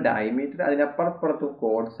ഇതാണ് നമ്മുടെ ഡയമീറ്റർ. അതിനപ്പുറത്തും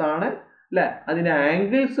കോഡ്സ് ആണ് അല്ലെ? അതിന്റെ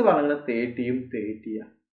ആംഗിൾസ് പറഞ്ഞത് 30യും 30യും.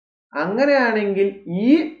 അങ്ങനെയാണെങ്കിൽ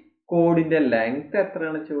ഈ കോഡിന്റെ ലെങ്ത്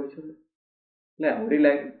എത്രയാണ് ചോദിച്ചത് അല്ലെ? ഒരു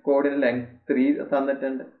കോഡിന്റെ ലെങ്ത് 3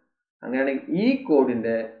 തന്നിട്ടുണ്ട്. അങ്ങനെയാണെങ്കിൽ ഈ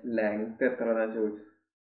കോഡിന്റെ ലെങ്ത് എത്രയാണ് ചോദിച്ചത്.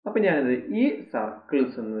 അപ്പൊ ഞാനിത് ഈ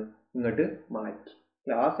സർക്കിൾസ് ഒന്ന് ഇങ്ങോട്ട് മാറ്റി,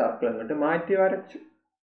 ആ സർക്കിൾ ഇങ്ങോട്ട് മാറ്റി വരച്ചു.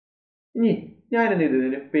 ഇനി ഞാനെന്ത് ചെയ്തു?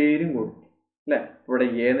 ഇതിന് പേരും കൊടുത്തു അല്ലെ? ഇവിടെ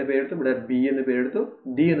A എന്ന് പേരെടുത്തു, ഇവിടെ B എന്ന് പേരെടുത്തു,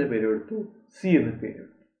 D എന്ന് പേരെടുത്തു, C എന്ന് പേരെടുത്തു.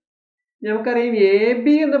 നമുക്കറിയാം AB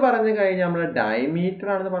എന്ന് പറഞ്ഞു കഴിഞ്ഞാൽ നമ്മളെ ഡയമീറ്റർ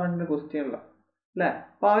ആണെന്ന് പറഞ്ഞിട്ട് ക്വസ്റ്റ്യൻ ഉള്ള അല്ലെ?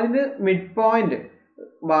 അപ്പൊ അതിന് മിഡ് പോയിന്റ്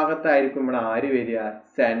ഭാഗത്തായിരിക്കും ഇവിടെ ആര് വരിക?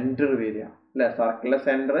 സെന്റർ വരിക അല്ലെ? സർക്കിളിലെ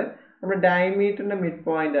സെന്റർ നമ്മുടെ ഡയമീറ്ററിന്റെ മിഡ്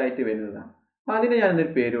പോയിന്റ് ആയിട്ട് വരുന്നതാണ്. അപ്പൊ അതിന് ഞാനൊരു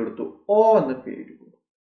പേര് കൊടുത്തു, O എന്ന് പേര് കൊടുത്തു.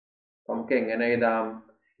 നമുക്ക് എങ്ങനെ എഴുതാം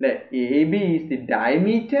അല്ലെ? AB is the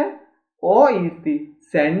diameter, O is the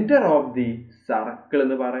centre of the circle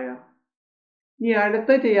എന്ന് പറയാം. ഇനി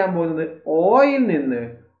അടുത്ത ചെയ്യാൻ പോകുന്നത് Oയിൽ നിന്ന്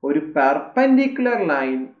ഒരു പെർപെൻഡിക്കുലർ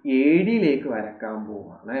ലൈൻ ADയിലേക്ക് വരക്കാൻ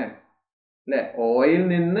പോവാണ് അല്ലെ? Oയിൽ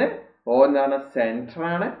നിന്ന്, O എന്താണ്? സെന്റർ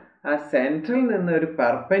ആണ്. ആ സെന്ററിൽ നിന്ന് ഒരു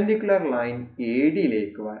പെർപെൻഡിക്കുലർ ലൈൻ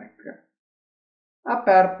ADയിലേക്ക് വരക്കുക. ആ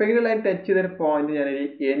പെർപെൻഡിക്കുലർ ലൈൻ ടച്ച് ചെയ്തൊരു പോയിന്റ് ഞാൻ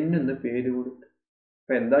N എന്ന് പേര് കൊടുത്തു.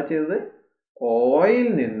 അപ്പൊ എന്താ ചെയ്തത്? Oയിൽ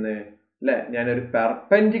നിന്ന് അല്ലെ ഞാനൊരു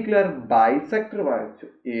പെർപെൻഡിക്കുലർ ബൈസെക്ടർ വരച്ചു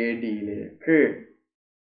ADയിലേക്ക്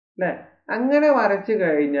അല്ലെ? അങ്ങനെ വരച്ചു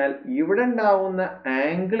കഴിഞ്ഞാൽ ഇവിടെ ഉണ്ടാവുന്ന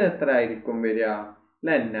ആംഗിൾ എത്ര ആയിരിക്കും വരിക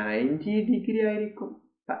അല്ലെ? 90 ഡിഗ്രി ആയിരിക്കും.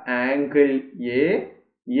 ആംഗിൾ എ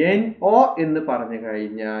എൻ ഒ എന്ന് പറഞ്ഞു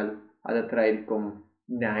കഴിഞ്ഞാൽ അത് എത്ര ആയിരിക്കും?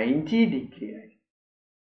 90 ഡിഗ്രി ആയിരിക്കും.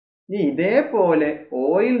 ഇനി ഇതേപോലെ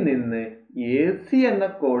ഒയിൽ നിന്ന് എ സി എന്ന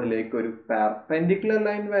കോഡിലേക്ക് ഒരു പെർപെൻഡിക്കുലർ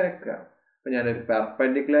ലൈൻ വരക്കുക. അപ്പൊ ഞാനൊരു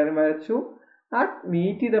പെർപെൻഡിക്കുലർ വരച്ചു. ആ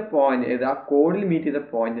മീറ്റ് ചെയ്ത പോയിന്റ്, ആ കോഡിൽ മീറ്റ് ചെയ്ത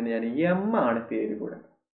പോയിന്റിന് ഞാൻ എം ആണ് പേര്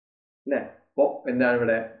കൊടുക്കുന്നത് അല്ലെ. അപ്പൊ എന്താണ്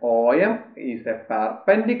ഇവിടെ? O M is A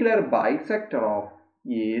perpendicular bisector of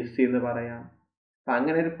A C എന്ന് പറയാം. അപ്പൊ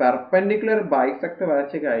അങ്ങനെ ഒരു പെർപെൻഡിക്കുലർ ബൈസെക്ടർ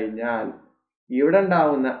വരച്ചു കഴിഞ്ഞാൽ ഇവിടെ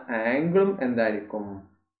ഉണ്ടാവുന്ന ആംഗിളും എന്തായിരിക്കും?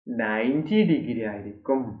 90 ഡിഗ്രി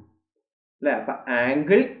ആയിരിക്കും അല്ലെ. അപ്പൊ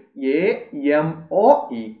angle A M O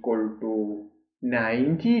equal to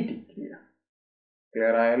 90 degree.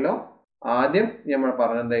 Clear ആയല്ലോ? ആദ്യം നമ്മൾ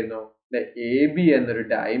പറഞ്ഞെന്തായിരുന്നു? എ ബി എന്നൊരു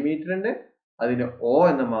ഡയമീറ്റർ ഉണ്ട്, അതിന് ഒ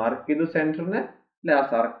എന്ന് മാർക്ക് ചെയ്തു സെന്ററിന് അല്ലെ. ആ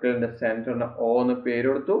സർക്കിളിന്റെ സെന്ററിന് ഒ എന്ന് പേര്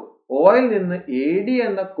കൊടുത്തു. ഒയിൽ നിന്ന് എ ഡി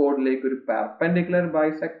എന്ന കോഡിലേക്ക് ഒരു പെർപെൻഡിക്കുലർ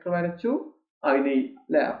ബൈസെക്ടർ വരച്ചു. അതിന്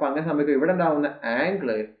അല്ലെ. അപ്പൊ അങ്ങനെ സംഭവിക്കും ഇവിടെ ഉണ്ടാവുന്ന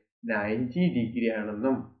ആംഗിള് 90 ഡിഗ്രി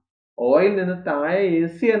ആണെന്നും, ഒയിൽ നിന്ന് താഴെ എ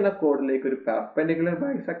സി എന്ന കോഡിലേക്ക് ഒരു പെർപെൻഡിക്കുലർ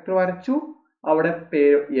ബൈസെക്ടർ വരച്ചു, അവിടെ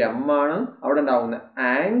പേര് എം ആണ്, അവിടെ ഉണ്ടാവുന്ന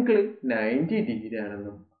ആംഗിൾ 90 ഡിഗ്രി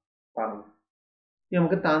ആണെന്നും പറഞ്ഞു.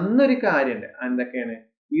 നമുക്ക് തന്നൊരു കാര്യമുണ്ട്. എന്തൊക്കെയാണ്?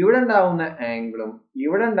 ഇവിടെ ഉണ്ടാവുന്ന ആംഗിളും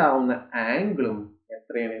ഇവിടെ ഉണ്ടാവുന്ന ആംഗിളും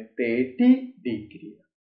എത്രയാണ്? 30 ഡിഗ്രി.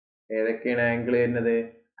 ഏതൊക്കെയാണ് ആംഗിൾ വരുന്നത്?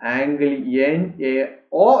 Angle N A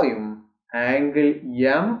ഒയും angle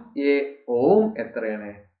M A ഒയും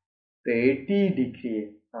എത്രയാണ്? 30 ഡിഗ്രി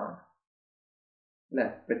ആണ് അല്ലെ.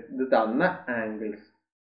 ഇത് തന്ന ആംഗിൾസ്.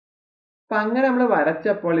 അപ്പൊ അങ്ങനെ നമ്മൾ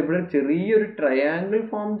വരച്ചപ്പോൾ ഇവിടെ ചെറിയൊരു ട്രയാങ്കിൾ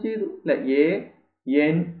ഫോം ചെയ്തു അല്ലെ. എ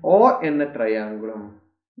എൻ ഒ എന്ന ട്രയാങ്കിളും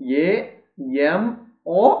എ എം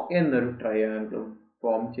ഒ എന്നൊരു ട്രയാങ്കിളും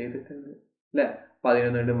ഫോം ചെയ്തിട്ടുണ്ട് അല്ലെ. അപ്പൊ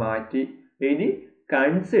അതിനൊന്നുകൊണ്ട് മാറ്റി എഴുതി.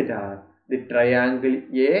 Consider the triangle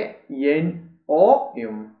A N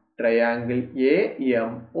ഒയും triangle A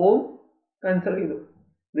M ഒയും consider ചെയ്തു.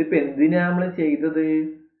 ഇതിപ്പോ എന്തിനാ നമ്മൾ ചെയ്തത്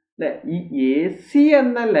അല്ലെ? ഈ എ സി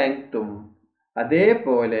എന്ന ലെങ്ത്തും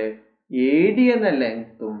അതേപോലെ എ ഡി എന്ന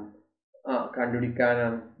ലെങ്ത്തും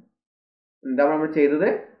കണ്ടുപിടിക്കാനാണ്. എന്താ നമ്മൾ ചെയ്തത്?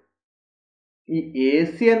 ഈ എ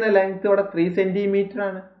സി എന്ന ലെങ്ത് ഇവിടെ 3 സെന്റിമീറ്റർ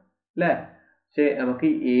ആണ് അല്ലെ. പക്ഷെ നമുക്ക്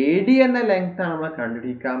എ ഡി എന്ന ലെങ്ത് ആണ് നമ്മൾ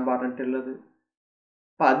കണ്ടുപിടിക്കാൻ പറഞ്ഞിട്ടുള്ളത്.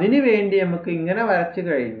 അപ്പൊ അതിനു വേണ്ടി നമുക്ക് ഇങ്ങനെ വരച്ചു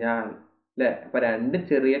കഴിഞ്ഞാൽ അല്ലെ, അപ്പൊ രണ്ട്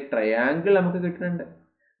ചെറിയ ട്രയാങ്കിൾ നമുക്ക് കിട്ടുന്നുണ്ട്.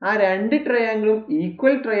 ആ രണ്ട് ട്രയാങ്കിളും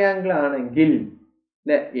ഈക്വൽ ട്രയാങ്കിൾ ആണെങ്കിൽ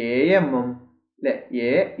അല്ലെ, എ എമ്മും അല്ലെ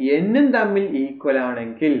എ എന്നും തമ്മിൽ ഈക്വൽ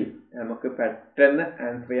ആണെങ്കിൽ നമുക്ക് പെട്ടെന്ന്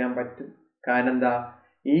ആൻസർ ചെയ്യാൻ പറ്റും. കാരണം എന്താ?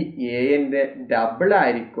 ഈ എന്റെ ഡബിൾ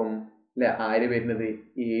ആയിരിക്കും അല്ലെ ആര് വരുന്നത്?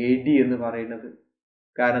 എ ഡി എന്ന് പറയുന്നത്.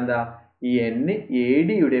 കാരണം എന്താ? ഈ എൻ എ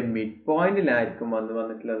ഡിയുടെ മിഡ് പോയിന്റിലായിരിക്കും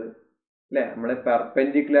വന്നിട്ടുള്ളത് അല്ലെ. നമ്മളെ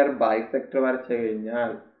പെർപെൻഡിക്കുലർ ബൈസെക്ടർ വരച്ചു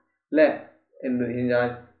കഴിഞ്ഞാൽ അല്ലെ എന്ത് കഴിഞ്ഞാൽ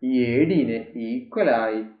ഈ എ ഡിനെ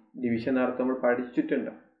ഈക്വലായി ഡിവിഷൻ നടത്തുമ്പോൾ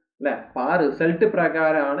പഠിച്ചിട്ടുണ്ട് അല്ലെ. അപ്പൊ ആ റിസൾട്ട്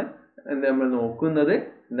പ്രകാരമാണ് നമ്മൾ നോക്കുന്നത്.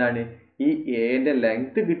 എന്താണ്? ഈ എന്റെ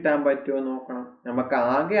ലെങ്ത് കിട്ടാൻ പറ്റുമോ നോക്കണം. നമുക്ക്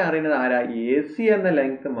ആകെ അറിയുന്നത് ആരാ? എ സി എന്ന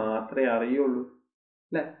ലെങ്ത് മാത്രമേ അറിയുള്ളൂ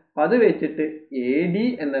അല്ലെ. അപ്പൊ അത് വെച്ചിട്ട് എ ഡി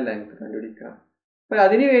എന്ന ലെങ്ത് കണ്ടുപിടിക്കാം. അപ്പൊ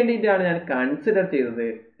അതിനു വേണ്ടിയിട്ടാണ് ഞാൻ കൺസിഡർ ചെയ്തത്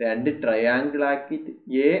രണ്ട് ട്രയാങ്കിൾ ആക്കിയിട്ട്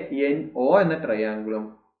എ എൻ ഒ എന്ന ട്രയാങ്കിളും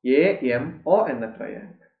എ എം ഒ എന്ന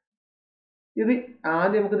ട്രയാങ്കിൾ. ഇത്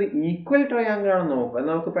ആദ്യം നമുക്കിത് ഈക്വൽ ട്രയാങ്കിൾ ആണെന്ന് നോക്കാം.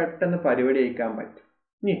 നമുക്ക് പെട്ടെന്ന് പരിപാടി അയക്കാൻ പറ്റും.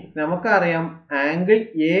 ഇനി നമുക്കറിയാം ആംഗിൾ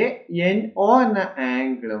എ എൻ ഒ എന്ന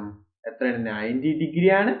ആംഗിളും എത്രയാണ്? 90 ഡിഗ്രി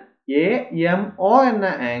ആണ്. എ എം ഒ എന്ന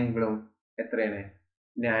ആംഗിളും എത്രയാണ്?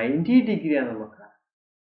 90 ഡിഗ്രി ആണ് നമുക്ക്.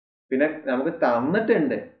 പിന്നെ നമുക്ക്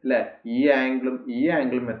തന്നിട്ടുണ്ട് അല്ലെ, ഈ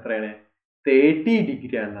ആംഗിളും എത്രയാണ്? 30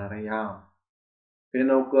 ഡിഗ്രി ആണെന്ന് അറിയാം. പിന്നെ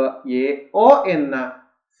നോക്കുക, എ ഒ എന്ന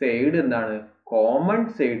സൈഡ് എന്താണ്? കോമൺ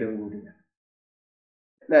സൈഡും കൂടിയാണ്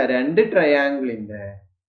അല്ലെ. രണ്ട് ട്രയാങ്കിളിന്റെ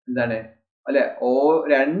എന്താണ് അല്ലെ,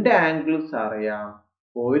 രണ്ട് ആംഗിൾസ് അറിയാം,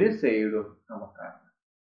 ഒരു സൈഡും നമുക്കറിയാം.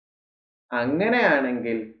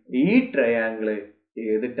 അങ്ങനെയാണെങ്കിൽ ഈ ട്രയാങ്കിള്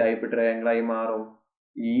ഏത് ടൈപ്പ് ട്രയാങ്കിളായി മാറും?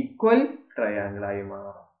 ഈക്വൽ ട്രയാങ്കിളായി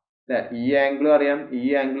മാറും അല്ലെ. ഈ ആംഗിളും അറിയാം, ഈ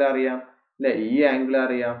ആംഗിളും അറിയാം അല്ലെ, ഈ ആംഗിളും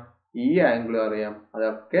അറിയാം, ഈ ആംഗിളും അറിയാം.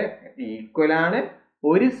 അതൊക്കെ ഈക്വൽ ആണ്,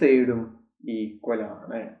 ഒരു സൈഡും ഈക്വൽ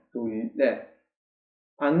ആണ് അല്ലെ.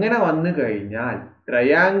 അങ്ങനെ വന്നു കഴിഞ്ഞാൽ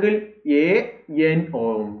triangle A N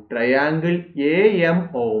ഒയും triangle A M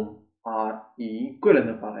ഒയും R equal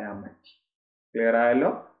എന്ന് പറയാൻ പറ്റി. ക്ലിയർ ആയല്ലോ?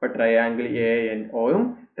 അപ്പൊ triangle A N ഒയും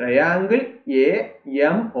triangle A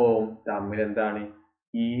M ഒയും തമ്മിൽ എന്താണ്?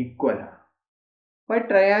 ഈക്വൽ ആണ്. അപ്പൊ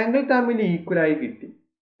ട്രയാങ്കിൾ തമ്മിൽ ഈക്വൽ ആയി കിട്ടി.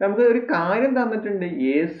 നമുക്ക് ഒരു കാര്യം തന്നിട്ടുണ്ട്,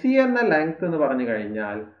 എ സി എന്ന ലെങ്ത് എന്ന് പറഞ്ഞു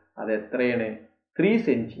കഴിഞ്ഞാൽ അത് എത്രയാണ്? 3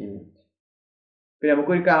 സെന്റിമീറ്റർ. പിന്നെ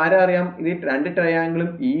നമുക്കൊരു കാര്യം അറിയാം, ഇത് രണ്ട് ട്രയാങ്കിളും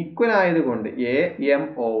ഈക്വൽ ആയതുകൊണ്ട് എ എം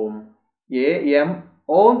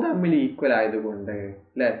ഒവും തമ്മിൽ ഈക്വൽ ആയതുകൊണ്ട്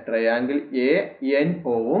അല്ലെ, triangle A N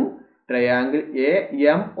ഒവും triangle A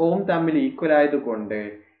M ഒവും തമ്മിൽ ഈക്വൽ ആയതുകൊണ്ട്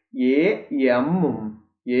എ എമ്മും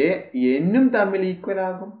എ എന്നും തമ്മിൽ ഈക്വൽ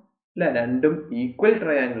ആകും അല്ലെ, രണ്ടും ഈക്വൽ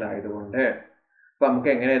ട്രയാങ്കിൾ ആയതുകൊണ്ട്. അപ്പൊ നമുക്ക്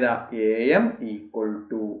എങ്ങനെ എഴുതാം, A M equal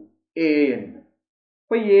to A N.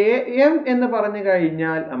 അപ്പൊ എ എം എന്ന് പറഞ്ഞു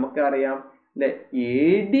കഴിഞ്ഞാൽ നമുക്കറിയാം അല്ലെ, എ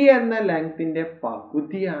ഡി എന്ന ലെങ്ത്തിന്റെ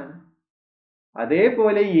പകുതിയാണ്.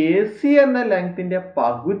 അതേപോലെ എ സി എന്ന ലെങ്ത്തിന്റെ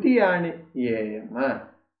പകുതിയാണ് എ എം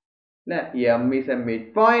അല്ലെ. M is A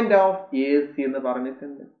mid point of A C എന്ന്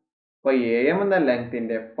പറഞ്ഞിട്ടുണ്ട്. അപ്പൊ എ എം എന്ന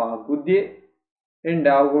ലെങ്ത്തിന്റെ പകുതി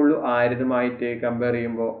ഉണ്ടാവുകയുള്ളൂ ആരുമായിട്ട് കമ്പയർ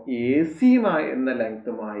ചെയ്യുമ്പോൾ, എ സിയുമായി എന്ന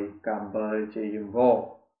ലെങ്ത്തുമായി കമ്പയർ ചെയ്യുമ്പോൾ.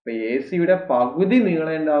 അപ്പൊ എ സിയുടെ പകുതി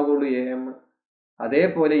നീളം ഉണ്ടാവുകയുള്ളൂ എ എം.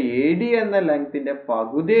 അതേപോലെ എ ഡി എന്ന ലെങ്ത്തിന്റെ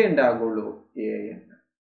പകുതി ഉണ്ടാകുള്ളൂ എ എൻ.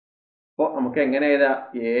 അപ്പൊ നമുക്ക് എങ്ങനെ എഴുതാം,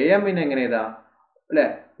 എ എമ്മിന് എങ്ങനെ എഴുതാം അല്ലെ,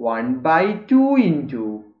 1/2 ഇൻറ്റു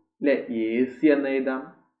അല്ലെ എ സി എന്ന് എഴുതാം.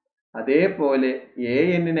 അതേപോലെ എ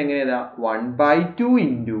എന്നിന് എങ്ങനെ എഴുതാം, 1/2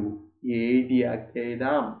 ഇൻറ്റു എ ഡി ആക്കി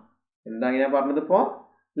എഴുതാം. എന്താ ഞാൻ പറഞ്ഞത് ഇപ്പോ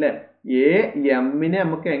അല്ലെ, എ എമ്മിനെ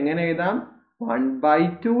നമുക്ക് എങ്ങനെ എഴുതാം,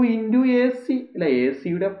 1/2 ഇൻറ്റു എ സി അല്ലെ, എ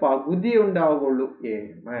സിയുടെ പകുതി ഉണ്ടാവുകയുള്ളൂ എ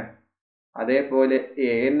എം. അതേപോലെ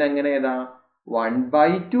എ എൻ എങ്ങനെ ഏതാ,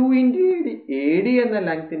 1/2 into A D. A D എന്ന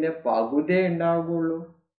ലെങ്ത്തിന്റെ പകുതി ഉണ്ടാവുകയുള്ളൂ.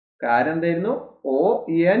 കാരണം എന്തായിരുന്നു, ഒ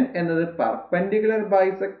എൻ എന്നത് പെർപെൻഡിക്കുലർ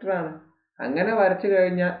ബൈസെക്ടർ ആണ്. അങ്ങനെ വരച്ചു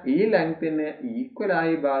കഴിഞ്ഞാൽ ഈ ലെങ്തിനെ ഈക്വൽ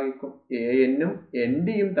ആയി ഭാഗിക്കും, എ എന്നും എൻ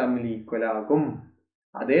ഡിയും തമ്മിൽ ഈക്വൽ ആകും.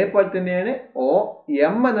 അതേപോലെ തന്നെയാണ് ഒ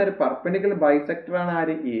എം എന്നൊരു പെർപെൻഡിക്കുലർ ബൈസെക്ടർ ആണ്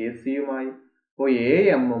ആര്, എ സിയുമായി. അപ്പോൾ എ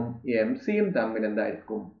എമ്മും എം സിയും തമ്മിൽ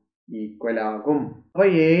എന്തായിരിക്കും, ഈക്വൽ ആകും. അപ്പൊ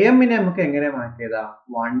എ എമ്മിനെ നമുക്ക് എങ്ങനെ മാറ്റി എഴുതാം,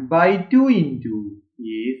 1/2 ഇൻറ്റു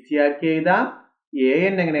എ സി ആക്കി എഴുതാം. എ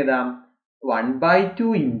എൻ എങ്ങനെ എഴുതാം, 1/2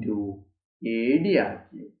 ഇൻറ്റു എ ഡി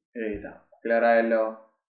ആക്കി എഴുതാം. ക്ലിയർ ആയല്ലോ.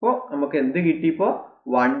 അപ്പൊ നമുക്ക് എന്ത് കിട്ടി, ഇപ്പോ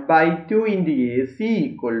 1/2 into A C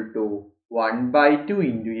equal to 1/2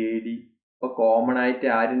 into A D. അപ്പൊ കോമൺ ആയിട്ട്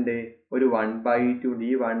ആരുണ്ട്, ഒരു 1/2 ഉണ്ട്.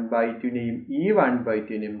 ഈ 1/2നെയും ഈ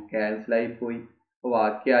 1/2നെയും ക്യാൻസൽ ആയി പോയി. അപ്പൊ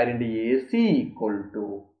ബാക്കി ആരുണ്ട്, A C equal to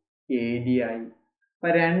A D ആയി. അപ്പൊ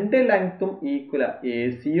രണ്ട് ലെങ്ത്തും ഈക്വൽ, എ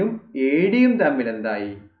സിയും എ ഡിയും തമ്മിൽ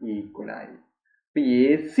എന്തായി, ഈക്വൽ ആയി. അപ്പൊ എ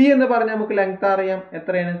സി എന്ന് പറഞ്ഞാൽ നമുക്ക് ലെങ്ത് അറിയാം,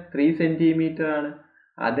 എത്രയാണ്, 3 സെന്റിമീറ്റർ ആണ്.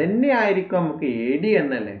 അതന്നെ ആയിരിക്കും നമുക്ക് എ ഡി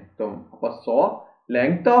എന്ന ലെങ്ത്തും. അപ്പൊ so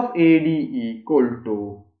length of A D equal to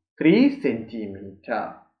 3 centimetre.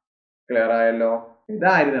 Clear ആയല്ലോ.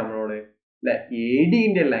 ഇതായിരുന്നു നമ്മളോട് അല്ലെ എ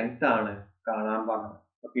ഡിന്റെ ലെങ്ത് ആണ് കാണാൻ പറഞ്ഞത്.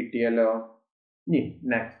 അപ്പൊ കിട്ടിയല്ലോ. ഇനി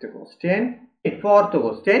next question, fourth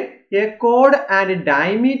question, a chord and a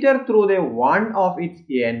diameter through the one of its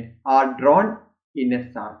end are drawn in a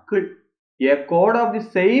circle. A chord of the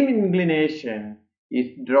same inclination is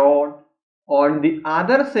drawn on the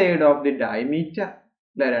other side of the diameter.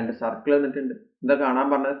 അല്ലെ, രണ്ട് circle എന്നിട്ടുണ്ട്. എന്താ കാണാൻ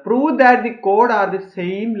പറഞ്ഞത്, prove that the chord are the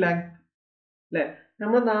same length. അല്ലെ,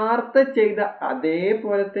 നമ്മൾ നേരത്തെ ചെയ്ത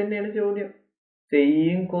അതേപോലെ തന്നെയാണ് ചോദ്യം,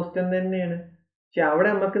 സെയിം ക്വസ്റ്റ്യൻ തന്നെയാണ്. പക്ഷെ അവിടെ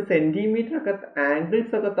നമുക്ക് സെന്റിമീറ്റർ ഒക്കെ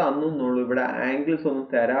ആംഗിൾസ് ഒക്കെ തന്നുള്ളൂ. ഇവിടെ ആംഗിൾസ് ഒന്നും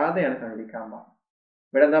തരാതെയാണ് കണ്ടുപിടിക്കാൻ പറഞ്ഞത്.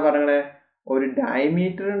 ഇവിടെ എന്താ പറയണേ, ഒരു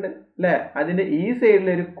ഡയമീറ്റർ ഉണ്ട് അല്ലെ, അതിന്റെ ഈ സൈഡിൽ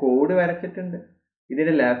ഒരു കോഡ് വരച്ചിട്ടുണ്ട്,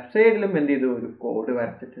 ഇതിന്റെ ലെഫ്റ്റ് സൈഡിലും എന്ത് ചെയ്തു, ഒരു കോഡ്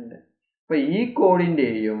വരച്ചിട്ടുണ്ട്. അപ്പൊ ഈ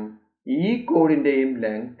കോഡിന്റെയും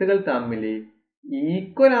ലെങ്ത്തുകൾ തമ്മിൽ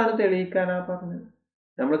ഈക്വൽ ആണ് തെളിയിക്കാനാ പറഞ്ഞത്.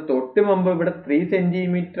 നമ്മൾ തൊട്ട് മുമ്പ് ഇവിടെ 3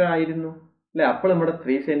 സെന്റിമീറ്റർ ആയിരുന്നു അല്ലെ, അപ്പോൾ നമ്മുടെ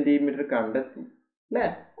 3 സെന്റിമീറ്റർ കണ്ടെത്തി അല്ലെ.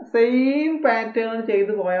 സെയിം പാറ്റേൺ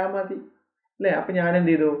ചെയ്ത് പോയാൽ മതി അല്ലെ. അപ്പൊ ഞാൻ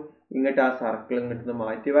എന്ത് ചെയ്തു, ഇങ്ങോട്ട് ആ സർക്കിൾ ഇങ്ങോട്ട്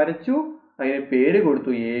മാറ്റി വരച്ചു, അതിന് പേര്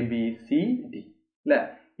കൊടുത്തു എ ബി സി ഡി അല്ലെ.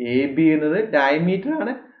 എ ബി എന്നത് ഡയമീറ്റർ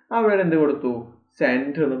ആണ്, അവിടെ എന്ത് കൊടുത്തു,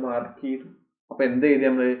 സെന്റർ എന്ന് മാർക്ക് ചെയ്തു. അപ്പൊ എന്ത് ചെയ്തു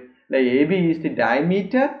നമ്മള്, A B is the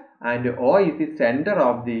diameter and O is the centre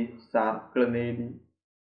of the circle എന്ന് എഴുതി.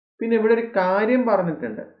 പിന്നെ ഇവിടെ ഒരു കാര്യം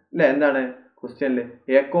പറഞ്ഞിട്ടുണ്ട് അല്ലെ, എന്താണ് ക്വസ്റ്റ്യനില്,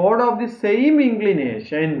 A code of the same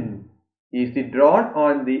inclination is drawn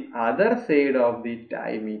on the other side of the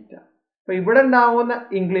diameter. അപ്പൊ ഇവിടെ ഉണ്ടാവുന്ന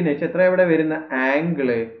ഇൻക്ലിനേഷൻ എത്ര, ഇവിടെ വരുന്ന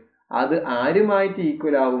ആംഗിള് അത് ആരുമായിട്ട്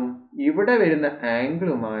ഈക്വൽ ആവും, ഇവിടെ വരുന്ന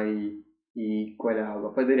ആംഗിളുമായി ഈക്വൽ ആകും.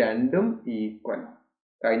 അപ്പൊ ഇത് രണ്ടും ഈക്വൽ.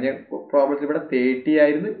 കഴിഞ്ഞ പ്രോബ്ലത്തിൽ ഇവിടെ 30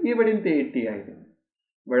 ആയിരുന്നു, ഇവിടെയും 30 ആയിരുന്നു.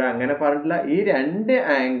 ഇവിടെ അങ്ങനെ പറഞ്ഞിട്ടില്ല, ഈ രണ്ട്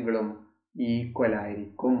ആംഗിളും ഈക്വൽ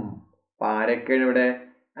ആയിരിക്കും. അപ്പൊ ആരൊക്കെയാണ് ഇവിടെ,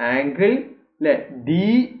 ആംഗിൾ അല്ലെ ഡി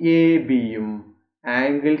എ ബിയും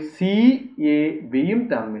ആംഗിൾ സി എ ബിയും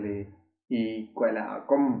തമ്മിൽ ഈക്വൽ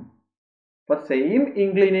ആകും. അപ്പൊ സെയിം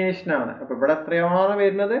ഇൻക്ലിനേഷൻ ആണ്. അപ്പൊ ഇവിടെ എത്രയാണ്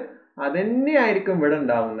വരുന്നത്, അതന്നെ ആയിരിക്കും ഇവിടെ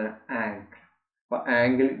ഉണ്ടാവുന്ന ആംഗിൾ. അപ്പൊ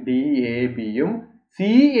ആംഗിൾ ഡി എ ബിയും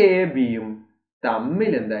സി എ ബിയും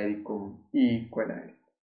തമ്മിൽ എന്തായിരിക്കും? ഈക്വൽ ആയിരിക്കും.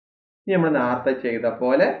 ഇനി നമ്മൾ നേരത്തെ ചെയ്ത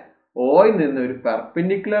പോലെ ഓയിൽ നിന്ന് ഒരു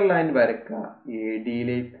പെർപെൻഡിക്കുലർ ലൈൻ വരയ്ക്കുക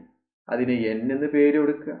ADയിലേക്ക്. അതിന് N എന്ന് പേര്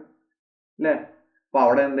കൊടുക്കുക അല്ലെ. അപ്പൊ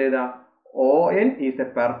അവിടെ എന്ത് ചെയ്താ? ON is A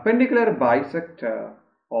perpendicular bisector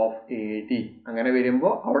of AD. അങ്ങനെ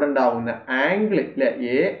വരുമ്പോൾ അവിടെ ഉണ്ടാവുന്ന ആംഗിൾ അല്ലെ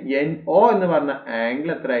ANO എന്ന് പറഞ്ഞ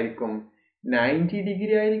ആംഗിൾ എത്ര ആയിരിക്കും? 90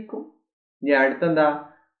 ഡിഗ്രി ആയിരിക്കും. ഇനി അടുത്തെന്താ?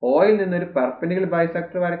 ഓയിൽ നിന്നൊരു പെർപെൻഡിക്കുലർ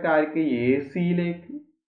ബൈസെക്ടർ വരയ്ക്കുക ആയിരിക്കും ACയിലേക്ക്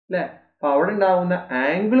അല്ലെ. അപ്പൊ അവിടെ ഉണ്ടാവുന്ന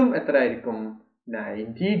ആംഗിളും എത്ര ആയിരിക്കും?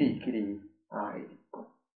 90 ഡിഗ്രി ആയിരിക്കും.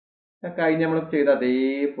 കഴിഞ്ഞ് നമ്മൾ ചെയ്ത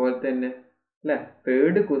അതേപോലെ തന്നെ അല്ലെ.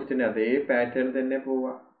 തേർഡ് ക്വസ്റ്റ്യൻ അതേ പാറ്റേൺ തന്നെ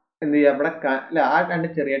പോവാ. എന്ത് ചെയ്യാ? ഇവിടെ അല്ലെ ആ കണ്ട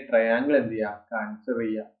ചെറിയ ട്രയാങ്കിൾ എന്ത് ചെയ്യാ? കൺസിഡർ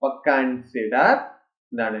ചെയ്യാം. അപ്പൊ കൺസിഡർ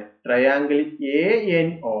എന്താണ്? Triangle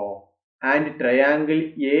ANO and triangle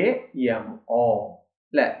AMO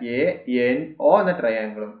അല്ലെ. ANO എന്ന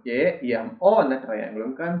ട്രയാങ്കിളും AMO എന്ന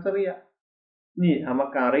ട്രയാങ്കിളും കൺസിഡർ ചെയ്യാം. ഇനി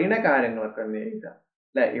നമുക്ക് അറിയുന്ന കാര്യങ്ങളൊക്കെ ഒന്ന് എഴുതാം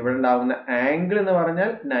അല്ലെ. ഇവിടെ ഉണ്ടാവുന്ന ആംഗിൾ എന്ന്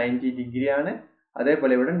പറഞ്ഞാൽ 90 ഡിഗ്രി ആണ്.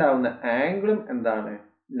 അതേപോലെ ഇവിടെ ഉണ്ടാവുന്ന ആംഗിളും എന്താണ്?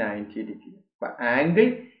 90 ഡിഗ്രി. അപ്പൊ angle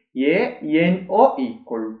ANO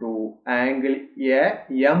equal to angle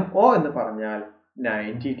AMO എന്ന് പറഞ്ഞാൽ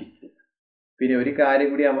 90 ഡിഗ്രി. പിന്നെ ഒരു കാര്യം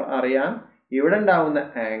കൂടി അറിയാം, ഇവിടെ ഉണ്ടാവുന്ന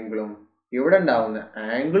ആംഗിളും ഇവിടെ ഉണ്ടാവുന്ന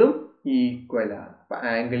ആംഗിളും ഈക്വൽ ആണ്. അപ്പൊ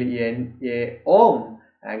ആംഗിൾ NAO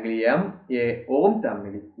ആംഗിൾ MAO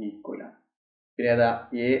തമ്മിൽ ഈക്വൽ ആണ്. പിന്നെ ഏതാ?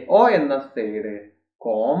 AO എന്ന സൈഡ്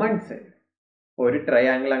കോമൺ സൈഡ്. ഒരു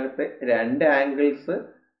ട്രയാങ്കിൾ അകത്ത് രണ്ട് ആംഗിൾസ്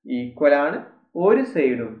ഈക്വൽ ആണ്, ഒരു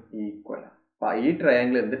സൈഡും ഈക്വൽ ആണ്. അപ്പൊ ഈ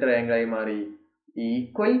ട്രയാങ്കിൾ എന്ത് ട്രയാങ്കിൾ ആയി മാറി?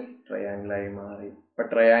 ഈക്വൽ ട്രയാങ്കിൾ ആയി മാറി. അപ്പൊ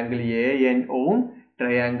triangle ANO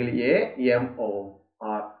triangle AMO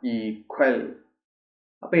R equal.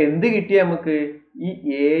 അപ്പൊ എന്ത് കിട്ടി നമുക്ക്? ഈ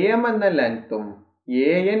AM എന്ന ലെങ്ത്തും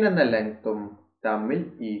AN എന്ന ലെങ്ത്തും തമ്മിൽ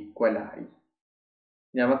ഈക്വൽ ആയി.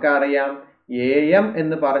 നമുക്കറിയാം AM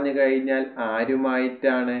എന്ന് പറഞ്ഞു കഴിഞ്ഞാൽ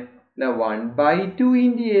ആരുമായിട്ടാണ്? 1/2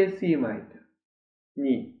 into AC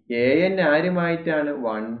ഇനി AN ആരുമായിട്ടാണ്?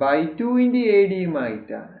 1/2 into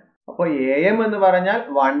ADയുമായിട്ടാണ്. അപ്പൊ AM എന്ന് പറഞ്ഞാൽ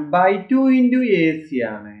 1/2 into AC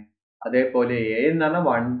ആണ്. അതേപോലെ AN എന്ന്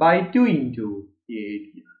പറഞ്ഞാൽ 1/2 into AD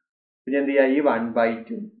ആണ്. പിന്നെ എന്ത് ചെയ്യാ? ഈ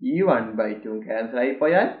 1/2 ഈ 1/2 ക്യാൻസൽ ആയി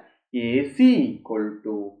പോയാൽ AC ഈക്വൽ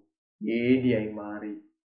ടു AD ആയി മാറി.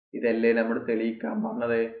 ഇതല്ലേ നമ്മൾ തെളിയിക്കാൻ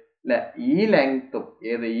പറഞ്ഞത് അല്ലെ. ഈ ലെങ്ത്തും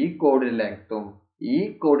ഈ കോഡിന്റെ ലെങ്ത്തും ഈ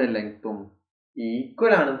കോഡിന്റെ ലെങ്ത്തും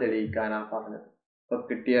ഈക്വൽ ആണ് തെളിയിക്കാനാ പറഞ്ഞത്. അപ്പൊ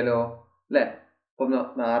കിട്ടിയാലോ അല്ലെ. അപ്പൊ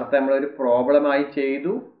നേരത്തെ നമ്മളൊരു പ്രോബ്ലം ആയി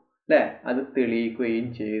ചെയ്തു അല്ലെ, അത് തെളിയിക്കുകയും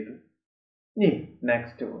ചെയ്തു. ഇനി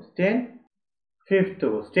next question, fifth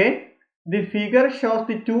question. The figure shows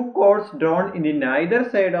the two chords drawn in the neither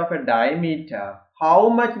side of a diameter. How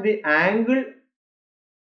much the angle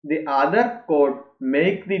the other chord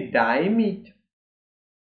make the diameter?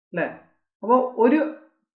 അല്ലെ. അപ്പൊ ഒരു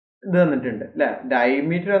ഇത് തന്നിട്ടുണ്ട് അല്ലെ,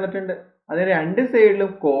 ഡയമീറ്റർ തന്നിട്ടുണ്ട്. അത് രണ്ട്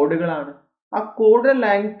സൈഡിലും കോഡുകളാണ്. ആ കോഡിന്റെ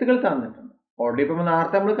ലെങ്ത്തുകൾ തന്നിട്ടുണ്ട്. ഓൾറെഡി ഇപ്പൊ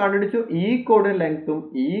നേരത്തെ നമ്മൾ കണ്ടുപിടിച്ചു. ഈ കോഡിന്റെ ലെങ്ത്തും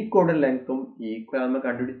ഈ കോഡിന്റെ ലെങ്ത്തും ഈക്വൽ നമ്മൾ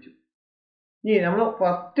കണ്ടുപിടിച്ചു. ഇനി നമ്മൾ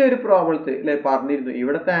ഫസ്റ്റ് ഒരു പ്രോബ്ലത്തിൽ അല്ലെ പറഞ്ഞിരുന്നു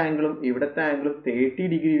ഇവിടത്തെ ആംഗിളും 30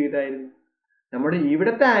 ഡിഗ്രി വീതമായിരുന്നു. നമ്മുടെ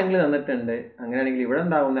ഇവിടത്തെ ആംഗിൾ തന്നിട്ടുണ്ട്. അങ്ങനെയാണെങ്കിൽ ഇവിടെ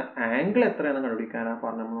ഉണ്ടാവുന്ന ആംഗിൾ എത്രയാണെന്ന് കണ്ടുപിടിക്കാനാ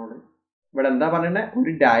പറഞ്ഞ നമ്മളോട്. ഇവിടെ എന്താ പറഞ്ഞത്?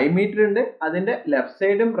 ഒരു ഡയമീറ്റർ ഉണ്ട്, അതിന്റെ ലെഫ്റ്റ്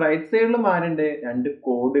സൈഡും റൈറ്റ് സൈഡിലും ആരുണ്ട്? രണ്ട്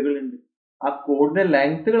കോഡുകൾ ഉണ്ട്. ആ കോഡിന്റെ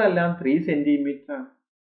ലെങ്ത്തുകളെല്ലാം 3 സെന്റിമീറ്റർ ആണ്.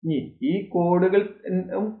 ഇനി ഈ കോഡുകൾ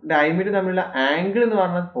ഡയമീറ്റർ തമ്മിലുള്ള ആംഗിൾ എന്ന്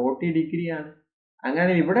പറഞ്ഞാൽ 40 ഡിഗ്രി ആണ്.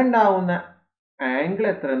 അങ്ങനെയാണെങ്കിൽ ഇവിടെ ഉണ്ടാവുന്ന ആംഗിൾ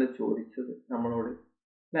എത്രയെന്ന് ചോദിച്ചത് നമ്മളോട്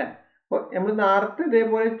അല്ലെ. അപ്പൊ നമ്മൾ നേരത്തെ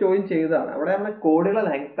ഇതേപോലെ ചോദ്യം ചെയ്തതാണ്. അവിടെ നമ്മളെ കോഡുകളെ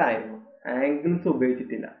ലെങ്ത് ആയിരുന്നു, ആംഗിൾസ്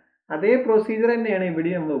ഉപയോഗിച്ചിട്ടില്ല. അതേ പ്രൊസീജിയർ തന്നെയാണ്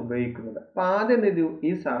ഇവിടെ നമ്മൾ ഉപയോഗിക്കുന്നത്. അപ്പൊ ആദ്യം എന്ത് ചെയ്തു?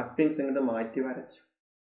 ഈ സർക്കിൾസ് ഇങ്ങോട്ട് മാറ്റി വരച്ചു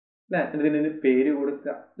അല്ലെ. ഇതിന് പേര്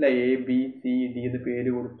കൊടുക്കുക അല്ലെ. ABCD ഇത്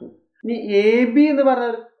പേര് കൊടുത്തു. ഇനി AB എന്ന്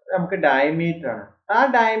പറഞ്ഞത് നമുക്ക് ഡയമീറ്റർ ആണ്. ആ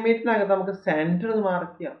ഡയമീറ്ററിനകത്ത് നമുക്ക് സെന്റർ എന്ന്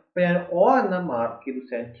മാർക്ക് ചെയ്യാം. അപ്പൊ ഞാൻ O എന്ന മാർക്ക് ചെയ്തു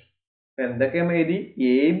സെന്റർ. അപ്പൊ എന്തൊക്കെയാണ് എഴുതി?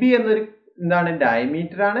 AB എന്നൊരു എന്താണ്?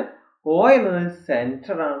 ഡയമീറ്റർ ആണ്. O എന്നത്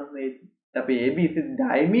സെന്റർ ആണ് എഴുതി. അപ്പൊ AB is the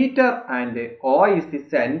diameter and O is the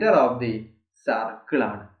center of the circle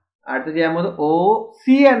ആണ്. അടുത്ത ചെയ്യാൻ പോകുന്നത്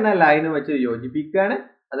OC എന്ന ലൈൻ വെച്ച് യോജിപ്പിക്കുകയാണ്.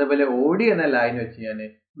 അതേപോലെ OD എന്ന ലൈൻ വെച്ച് ഞാൻ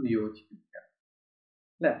യോജിപ്പിക്കുകയാണ്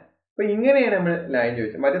അല്ലെ. അപ്പൊ ഇങ്ങനെയാണ് നമ്മൾ ലൈൻ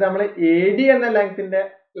ചോദിച്ചത്. മറ്റേ നമ്മൾ AD എന്ന ലെങ്ത്തിന്റെ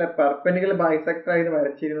പെർപെൻഡിക്കുലർ ബൈസെക്ടർ ആയി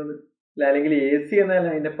വരച്ചിരുന്നത് അല്ലെങ്കിൽ AC എന്ന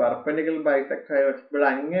ലൈനിന്റെ പെർപെൻഡിക്കുലർ ബൈസെക്ടർ ആയി വരച്ചപ്പോൾ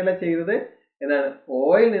അങ്ങനെയല്ല ചെയ്തത്. എന്താണ്?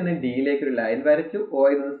 Oയിൽ നിന്ന് Dയിലേക്ക് ഒരു ലൈൻ വരച്ചു,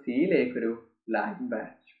 Oയിൽ നിന്ന് Cയിലേക്ക് ഒരു ലൈൻ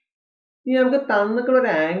വരച്ചു. ഇനി നമുക്ക് തന്നിട്ടുള്ള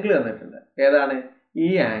ഒരു ആംഗിൾ തന്നിട്ടുണ്ട്. ഏതാണ്? ഈ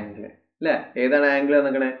ആംഗിൾ അല്ലെ. ഏതാണ് ആംഗിൾ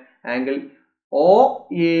തന്നിക്കണേ? ആംഗിൾ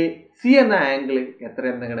OAC എന്ന ആംഗിൾ എത്ര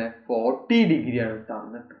തന്നിക്കണേ? 40 ഡിഗ്രി ആണ്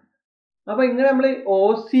തന്നിട്ടുണ്ട്. അപ്പൊ ഇങ്ങനെ നമ്മൾ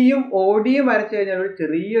OCയും ODയും വരച്ചു കഴിഞ്ഞാൽ ഒരു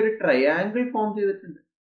ചെറിയൊരു ട്രയാങ്കിൾ ഫോം ചെയ്തിട്ടുണ്ട്.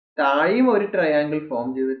 താഴെയും ഒരു ട്രയാങ്കിൾ ഫോം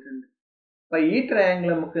ചെയ്തിട്ടുണ്ട്. അപ്പൊ ഈ ട്രയാങ്കിൾ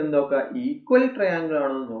നമുക്ക് എന്ത് നോക്കാം, ഈക്വൽ ട്രയാങ്കിൾ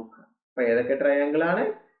ആണോ എന്ന് നോക്കാം. അപ്പൊ ഏതൊക്കെ ട്രയാങ്കിൾ ആണ്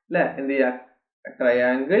അല്ലെ, എന്ത് ചെയ്യാ,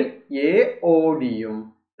 ട്രയാങ്കിൾ AODയും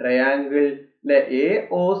ട്രയാങ്കിൾ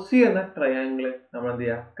AOC എന്ന ട്രയാങ്കിൾ നമ്മൾ എന്ത്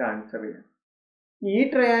ചെയ്യാ, കൺസിഡർ ചെയ്യാം. ഈ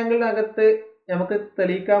ട്രയാങ്കിളിനകത്ത് നമുക്ക്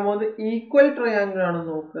തെളിയിക്കാൻ പോകുന്നത് ഈക്വൽ ട്രയാങ്കിൾ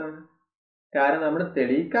ആണെന്ന് നോക്കുകയാണ്. കാരണം നമ്മൾ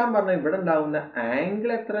തെളിയിക്കാൻ പറഞ്ഞ ഇവിടെ ഉണ്ടാവുന്ന ആംഗിൾ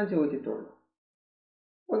എത്ര ചോദിച്ചിട്ടുള്ളൂ.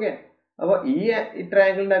 ഓക്കെ, അപ്പൊ ഈ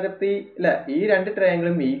ട്രയാങ്കിളിന്റെ അകത്ത് ഈ രണ്ട്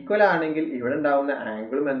ട്രയാങ്കിളും ഈക്വൽ ആണെങ്കിൽ ഇവിടെ ഉണ്ടാവുന്ന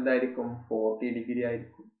ആംഗിളും എന്തായിരിക്കും, 40 ഡിഗ്രി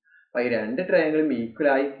ആയിരിക്കും. അപ്പൊ ഈ രണ്ട് ട്രയാങ്കിളും ഈക്വൽ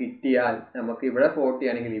ആയി കിട്ടിയാൽ നമുക്ക് ഇവിടെ 40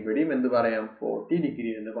 ആണെങ്കിൽ ഇവിടെയും എന്ത് പറയാം, 40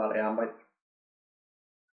 ഡിഗ്രി എന്ന് പറയാൻ പറ്റും.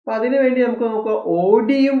 അപ്പൊ അതിനു വേണ്ടി നമുക്ക് നോക്കാം,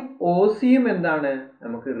 ODയും OCയും എന്താണ്,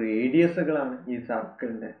 നമുക്ക് റേഡിയസുകളാണ് ഈ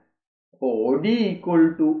സർക്കിളിന്റെ. അപ്പൊ OD ഈക്വൽ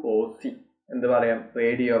ടു OC എന്ത് പറയാം,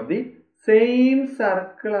 radii of the same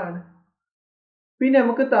circle ആണ്. പിന്നെ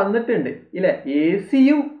നമുക്ക് തന്നിട്ടുണ്ട് ഇല്ലേ,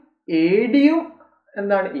 ACയും ADയും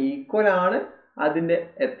എന്താണ്, ഈക്വൽ ആണ്. അതിന്റെ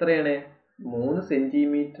എത്രയാണ്, 3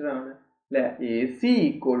 സെന്റിമീറ്റർ ആണ് അല്ലെ. AC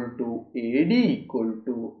equal to AD equal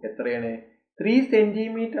to എത്രയാണ്, 3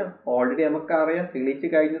 സെന്റിമീറ്റർ ആണ്. ഓൾറെഡി നമുക്കറിയാം, തെളിയിച്ച്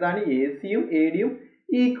കഴിഞ്ഞതാണ്. ACയും ADയും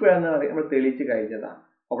ഈക്വൽ എന്ന് പറയാം, നമ്മൾ തെളിയിച്ച് കഴിഞ്ഞതാണ്.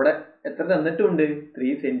 അവിടെ എത്ര തന്നിട്ടുണ്ട്,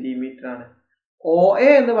 3 സെന്റിമീറ്റർ ആണ്. OA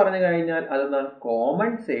എന്ന് പറഞ്ഞു കഴിഞ്ഞാൽ അതെന്താണ്,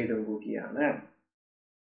 കോമൺ സൈഡും കൂടിയാണ്.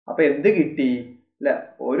 അപ്പൊ എന്ത് കിട്ടി അല്ലെ,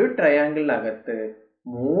 ഒരു ട്രയാങ്കിളിനകത്ത്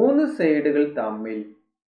 3 സൈഡുകൾ തമ്മിൽ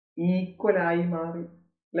ഈക്വൽ ആയി മാറി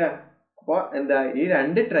അല്ലെ. അപ്പൊ എന്താ, ഈ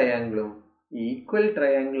രണ്ട് ട്രയാങ്കിളും ഈക്വൽ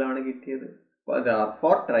ട്രയാങ്കിൾ ആണ് കിട്ടിയത്.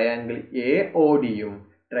 അപ്പോൾ ട്രയാങ്കിൾ AODയും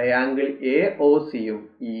ട്രയാങ്കിൾ AOCയും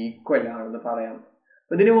ഈക്വൽ ആണെന്ന് പറയാം.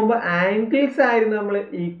 ഇതിനു മുമ്പ് ആംഗിൾസ് ആയിരുന്നു നമ്മൾ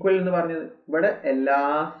ഈക്വൽ എന്ന് പറഞ്ഞത്. ഇവിടെ എല്ലാ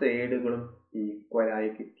സൈഡുകളും ഈക്വൽ ആയി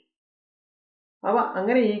കിട്ടി. അപ്പൊ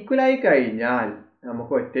അങ്ങനെ ഈക്വൽ ആയി കഴിഞ്ഞാൽ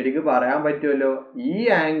നമുക്ക് ഒറ്റയടിക്ക് പറയാൻ പറ്റുമല്ലോ, ഈ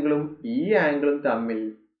ആംഗിളും തമ്മിൽ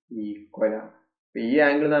ഈക്വൽ ആണ്. ഈ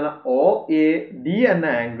ആംഗിൾ എന്ന് പറഞ്ഞാൽ OAD എന്ന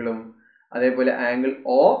ആംഗിളും അതേപോലെ ആംഗിൾ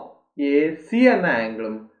OAC എന്ന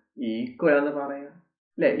ആംഗിളും ഈക്വൽ എന്ന് പറയാം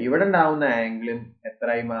അല്ലെ. ഇവിടെ ഉണ്ടാവുന്ന ആംഗിളും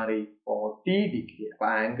എത്രയായി മാറി, 40 ഡിഗ്രി. അപ്പൊ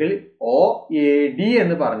ആംഗിൾ OAD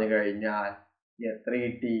എന്ന് പറഞ്ഞു കഴിഞ്ഞാൽ എത്ര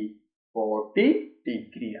കിട്ടി, 40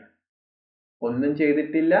 ഡിഗ്രിയാണ്. ഒന്നും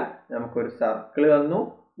ചെയ്തിട്ടില്ല, നമുക്കൊരു സർക്കിൾ വന്നു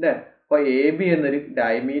അല്ലെ. അപ്പൊ AB എന്നൊരു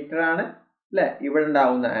ഡയമീറ്റർ ആണ് അല്ലെ. ഇവിടെ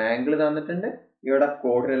ഉണ്ടാവുന്ന ആംഗിൾ തന്നിട്ടുണ്ട്, ഇവിടെ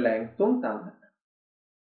കോഡിന്റെ ലെങ്ത്തും തന്നിട്ടുണ്ട്.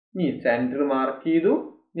 ഇനി സെന്റർ മാർക്ക് ചെയ്തു.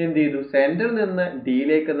 എന്ത് ചെയ്തു, സെന്ററിൽ നിന്ന്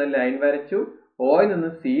ഡിയിലേക്ക് എന്ന ലൈൻ വരച്ചു, Oയിൽ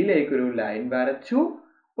നിന്ന് സിയിലേക്ക് ഒരു ലൈൻ വരച്ചു.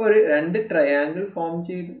 ഒരു രണ്ട് ട്രയാങ്കിൾ ഫോം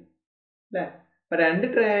ചെയ്തു അല്ലെ. അപ്പൊ രണ്ട്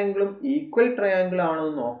ട്രയാങ്കിളും ഈക്വൽ ട്രയാങ്കിൾ ആണോ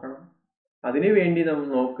എന്ന് നോക്കണം. അതിനു വേണ്ടി നമ്മൾ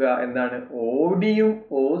നോക്കുക എന്താണ്, ODയും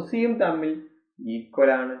OCയും തമ്മിൽ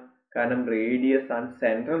ഈക്വൽ ആണ്. കാരണം റേഡിയസ് ആണ്,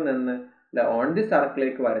 സെന്ററിൽ നിന്ന് ഓൺ ദി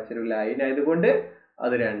സർക്കിളിലേക്ക് വരച്ചൊരു ലൈൻ ആയതുകൊണ്ട്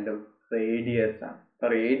അത് രണ്ടും റേഡിയസ് ആണ്. അപ്പൊ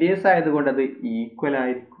റേഡിയസ് ആയതുകൊണ്ട് അത് ഈക്വൽ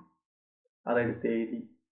ആയിരിക്കും, അതെടുത്ത് എഴുതി.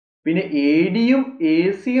 പിന്നെ ADയും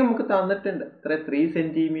ACയും നമുക്ക് തന്നിട്ടുണ്ട്, എത്ര, 3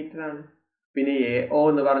 സെന്റിമീറ്റർ ആണ്. പിന്നെ AO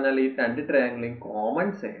എന്ന് പറഞ്ഞാൽ ഈ രണ്ട് ട്രയാങ്കിളും കോമൺ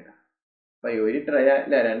സൈഡ് ആണ്. അപ്പൊ ഒരു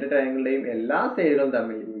രണ്ട് ട്രയാങ്കിളിന്റെയും എല്ലാ സൈഡുകളും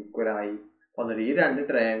തമ്മിൽ ഈക്വൽ ആയി. എന്നിട്ട് ഈ രണ്ട്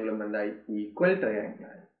ട്രയാങ്കിളും എന്തായി, ഈക്വൽ ട്രയാങ്കിൾ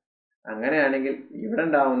ആയി. അങ്ങനെയാണെങ്കിൽ ഇവിടെ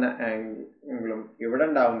ഉണ്ടാവുന്ന ആംഗിളും ഇവിടെ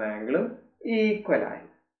ഉണ്ടാവുന്ന ആംഗിളും ഈക്വൽ ആയി.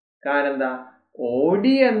 കാരണം എന്താ, OD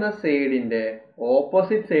എന്ന സൈഡിന്റെ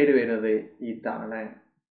ഓപ്പോസിറ്റ് സൈഡ് വരുന്നത് ഇതാണ്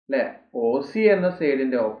അല്ലെ. OC എന്ന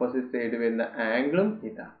സൈഡിന്റെ ഓപ്പോസിറ്റ് സൈഡ് വരുന്ന ആംഗിളും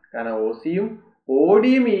ഇതാണ്. കാരണം OCയും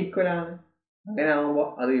ODയും ഈക്വൽ ആണ്. അങ്ങനെ ആകുമ്പോൾ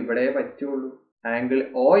അത് ഇവിടെ പറ്റുള്ളൂ. ആംഗിൾ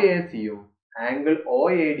OACയും ആംഗിൾ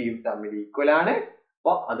OADയും തമ്മിൽ ഈക്വൽ ആണ്.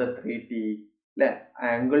 അപ്പൊ അത് 3T അല്ലെ.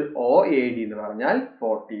 ആംഗിൾ OAD എന്ന് പറഞ്ഞാൽ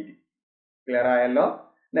 40 ഡിഗ്രി. ക്ലിയർ ആയല്ലോ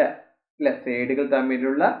അല്ലെ. സൈഡുകൾ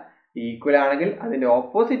തമ്മിലുള്ള ഈക്വൽ ആണെങ്കിൽ അതിന്റെ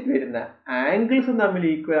ഓപ്പോസിറ്റ് വരുന്ന ആംഗിൾസും തമ്മിൽ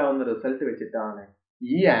ഈക്വൽ ആവുന്ന റിസൾട്ട് വെച്ചിട്ടാണ്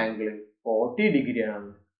ഈ ആംഗിൾ 40 ഡിഗ്രി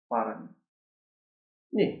ആണെന്ന് പറഞ്ഞു.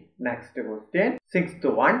 ഇനി next question, 6th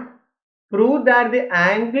one. Prove that the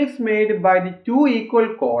angles made by the two equal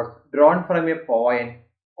chords drawn from a point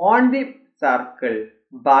on the circle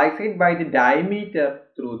bisect by the diameter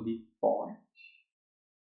through the point.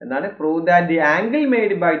 എന്താണ്, prove that the angle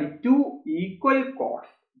made by the two equal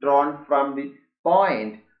chords drawn from the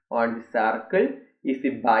point on the circle is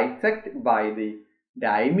bisect by the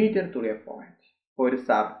diameter through a point. ഒരു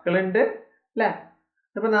circle ഉണ്ട് അല്ലെ.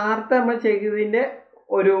 അപ്പൊ നേരത്തെ നമ്മൾ ചെയ്തതിന്റെ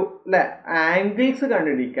ഒരു angles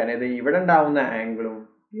കണ്ടുപിടിക്കാൻ, അതായത് ഇവിടെ ഉണ്ടാവുന്ന ആംഗിളും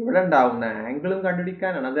ഇവിടെ ഉണ്ടാവുന്ന ആംഗിളും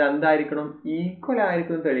കണ്ടുപിടിക്കാനാണ്. അത് എന്തായിരിക്കണം, ഈക്വൽ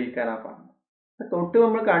ആയിരിക്കും തെളിയിക്കാനാണ് പറഞ്ഞത്. തൊട്ട്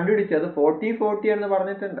നമ്മൾ കണ്ടുപിടിച്ചത് 40 എന്ന്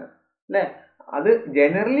പറഞ്ഞിട്ടുണ്ട് അല്ലെ. അത്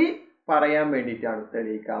ജനറലി പറയാൻ വേണ്ടിയിട്ടാണ്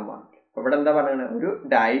തെളിയിക്കാൻ പറഞ്ഞത്. ഇവിടെ എന്താ പറയുന്നത്, ഒരു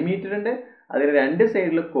ഡയമീറ്റർ ഉണ്ട്, അതിൽ രണ്ട്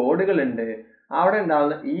സൈഡിൽ കോഡുകളുണ്ട്. അവിടെ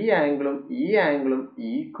ഉണ്ടാവുന്ന ഈ ആംഗിളും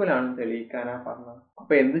ഈക്വൽ ആണെന്ന് തെളിയിക്കാനാ പറഞ്ഞത്.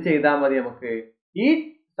 അപ്പൊ എന്ത് ചെയ്താൽ മതി? നമുക്ക് ഈ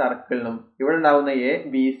സർക്കിളിനും ഇവിടെ ഉണ്ടാവുന്ന എ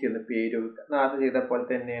ബി സി എന്ന് പേര് വെക്കുക. നേരത്തെ ചെയ്ത പോലെ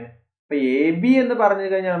തന്നെയാണ്. അപ്പൊ എ ബി എന്ന് പറഞ്ഞു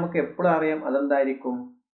കഴിഞ്ഞാൽ നമുക്ക് എപ്പോഴും അറിയാം അതെന്തായിരിക്കും?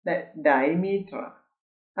 ഡയമീറ്റർ ആണ്.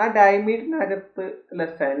 ആ ഡയമീറ്ററിനകത്ത് അല്ല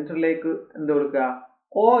സെന്ററിലേക്ക് എന്ത് കൊടുക്കുക?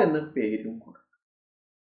 ഒ എന്ന് പേരും കൊടുക്കുക.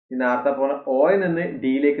 നേരത്തെ പോലെ ഒയിൽ നിന്ന്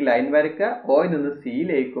ഡിയിലേക്ക് ലൈൻ വരയ്ക്കുക, ഒയിൽ നിന്ന്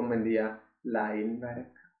സിയിലേക്കും എന്ത് ചെയ്യുക? ലൈൻ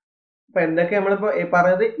വരയ്ക്കുക. അപ്പൊ എന്തൊക്കെ നമ്മളിപ്പോ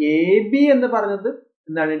പറഞ്ഞത്? എ ബി എന്ന് പറഞ്ഞത്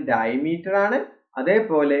എന്താണ്? ഡയമീറ്റർ ആണ്.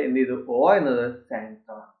 അതേപോലെ എന്ത് ചെയ്തു? ഒ എന്നത്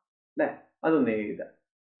സെന്റർ ആണ് അല്ലെ? അതൊന്ന് എഴുതുക.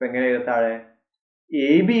 അപ്പൊ എങ്ങനെ എഴുതാം? താഴെ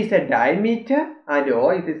A B is A diameter and O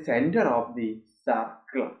is the centre of the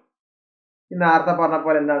circle. നേരത്തെ പറഞ്ഞ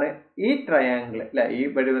പോലെ എന്താണ്? ഈ ട്രയാങ്കിൾ അല്ലെ, ഈ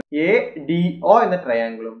എ ഡി ഒ എന്ന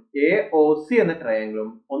ട്രയാങ്കിളും എ ഒ സി എന്ന ട്രയാങ്കിളും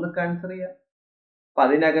ഒന്ന് കൺസിഡർ ചെയ്യാം. അപ്പൊ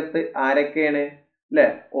അതിനകത്ത് ആരൊക്കെയാണ് അല്ലെ?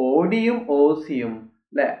 ഒ ഡിയും ഒ സിയും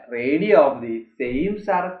അല്ലെ radio of the same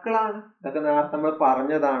circle ആണ്. ഇതൊക്കെ നേരത്തെ നമ്മൾ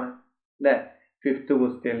പറഞ്ഞതാണ് അല്ലെ 5th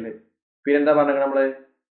ക്വസ്റ്റ്യനിൽ. പിന്നെന്താ നമ്മള്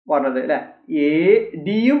പറഞ്ഞത് അല്ലെ? എ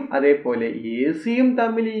ഡിയും അതേപോലെ എ സിയും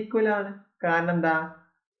തമ്മിൽ ഈക്വൽ ആണ്. കാരണം എന്താ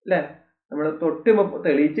അല്ലെ? നമ്മൾ തൊട്ട്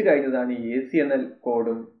തെളിയിച്ചു കഴിഞ്ഞതാണ് എ സി എന്ന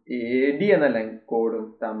കോഡും എ ഡി എന്ന കോഡും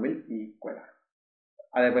തമ്മിൽ ഈക്വൽ ആണ്.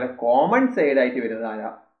 അതേപോലെ കോമൺ സൈഡ് ആയിട്ട് വരുന്നത്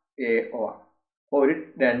ആരാ? എ ഒ ആണ്. അപ്പൊ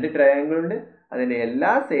രണ്ട് ട്രയാങ്കിൾ ഉണ്ട്, അതിന്റെ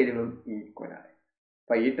എല്ലാ സൈഡുകളും ഈക്വൽ ആണ്.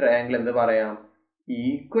 അപ്പൊ ഈ ട്രയാങ്കിൾ എന്ത് പറയാം?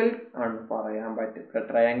 ഈക്വൽ ആണെന്ന് പറയാൻ പറ്റും.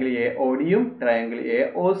 ട്രയാങ്കിൾ എ ഒ ഡിയും ട്രയാങ്കിൾ എ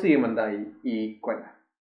ഒ സിയും എന്തായി? ഈക്വൽ ആണ്.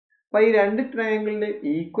 അപ്പൊ ഈ രണ്ട് ട്രയാങ്കിളിന്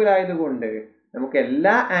ഈക്വൽ ആയതുകൊണ്ട് നമുക്ക്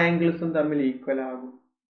എല്ലാ ആംഗിൾസും തമ്മിൽ ഈക്വൽ ആകും.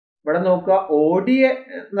 ഇവിടെ നോക്കുക, ഒ ഡി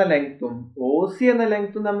എന്ന ലെങ്ത്തും ഒ സി എന്ന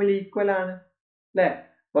ലെങ്ത്തും തമ്മിൽ ഈക്വൽ ആണ് അല്ലെ?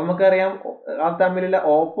 അപ്പൊ നമുക്കറിയാം ആ തമ്മിലുള്ള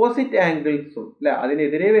ഓപ്പോസിറ്റ് ആംഗിൾസും അല്ലെ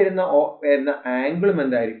അതിനെതിരെ വരുന്ന ആംഗിളും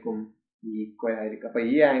എന്തായിരിക്കും? ഈക്വൽ ആയിരിക്കും. അപ്പൊ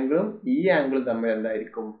ഈ ആംഗിളും തമ്മിൽ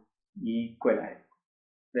എന്തായിരിക്കും? ഈക്വൽ ആയിരിക്കും.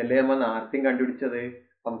 ഇതല്ലേ നമ്മൾ നേരത്തെയും കണ്ടുപിടിച്ചത്.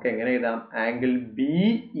 നമുക്ക് എങ്ങനെ എഴുതാം? ആംഗിൾ ബി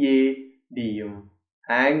എ ഡിയും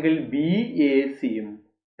ആംഗിൾ ബി എ സിയും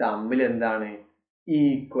തമ്മിൽ എന്താണ്?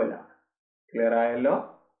 ഈക്വൽ ആണ്. ക്ലിയർ ആയല്ലോ?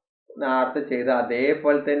 നേരത്തെ ചെയ്ത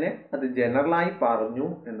അതേപോലെ തന്നെ അത് ജനറൽ ആയി പറഞ്ഞു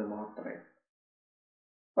എന്ന് മാത്രമേ.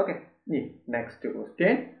 Okay, next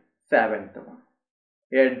question 7th one.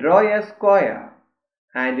 Draw a square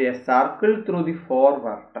and a circle through the 4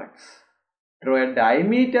 vertex. Draw a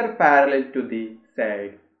diameter parallel to the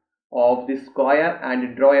side of the square and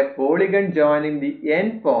draw a polygon joining the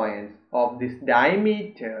end points of this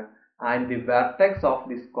diameter and the vertex of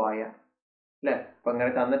the square. അല്ലെ? അപ്പൊ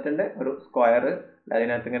ഇങ്ങനെ തന്നിട്ടുണ്ട് ഒരു square.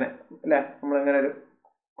 അതിനകത്ത് ഇങ്ങനെ അല്ലെ നമ്മളിങ്ങനെ ഒരു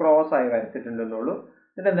ക്രോസ് ആയി വരച്ചിട്ടുണ്ടെന്നുള്ളൂ.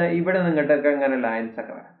 എന്നിട്ട് എന്താ ഇവിടെ നിങ്ങട്ടൊക്കെ ഇങ്ങനെ ലൈൻസ്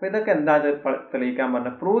ഒക്കെ വരാം. അപ്പൊ ഇതൊക്കെ എന്താ തെളിയിക്കാൻ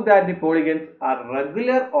പറഞ്ഞത്? Prove that the polygons R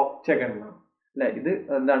regular octagon ആണ് അല്ലെ? ഇത്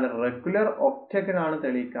എന്താണ്? റെഗുലർ ഒക്ടഗൺ ആണ്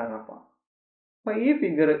തെളിയിക്കാനപ്പ. അപ്പൊ ഈ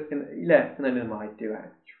ഫിഗർ ഇല്ലേ എന്നു മാറ്റി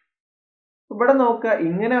വരച്ചു. ഇവിടെ നോക്കുക,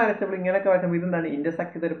 ഇങ്ങനെ വരച്ചപ്പോൾ ഇങ്ങനെയൊക്കെ വരച്ചപ്പോൾ ഇതെന്താണ്?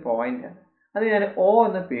 ഇന്റർസെക്ട് ചെയ്ത ഒരു പോയിന്റ് ആണ്. അത് ഞാൻ ഒ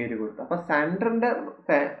എന്ന പേര് കൊടുത്തു. അപ്പൊ സെന്ററിന്റെ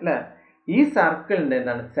അല്ലെ ഈ സർക്കിളിന്റെ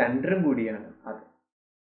എന്താണ്? സെന്ററും കൂടിയാണ് അത്.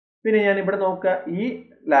 പിന്നെ ഞാൻ ഇവിടെ നോക്കുക, ഈ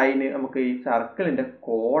ലൈന് നമുക്ക് ഈ സർക്കിളിന്റെ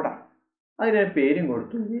കോഡാണ്. അതിന് പേരും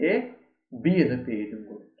കൊടുത്തു, എ ബി എന്ന പേരും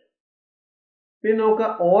കൊടുത്തു. പിന്നെ നോക്കുക,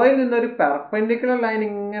 ഓയിൽ നിന്നൊരു പെർപെൻഡിക്കുലർ ലൈൻ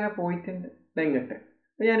ഇങ്ങനെ പോയിട്ടുണ്ട് ഇങ്ങോട്ട്.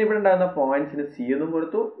 ഞാൻ ഇവിടെ ഉണ്ടാകുന്ന പോയിന്റ്സിന് സി എന്നും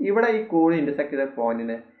കൊടുത്തു. ഇവിടെ ഈ കോഡ് ഇന്റർസെക്ട് ചെയ്ത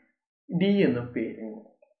പോയിന്റിന് ഡി എന്നും പേരും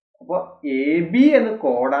കൊടുത്തു. അപ്പൊ എ ബി എന്ന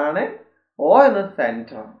കോഡാണ്, ഒ എന്ന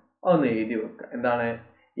സെന്റർ ആണ്. അതൊന്ന് എഴുതി വെക്കുക. എന്താണ്?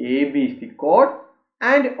 A B is the chord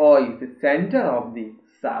and O is the center of the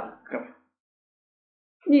circle.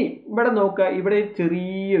 ഇനി ഇവിടെ നോക്കുക, ഇവിടെ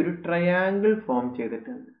ചെറിയൊരു ട്രയാങ്കിൾ ഫോം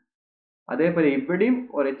ചെയ്തിട്ടുണ്ട്. അതേപോലെ ഇവിടെയും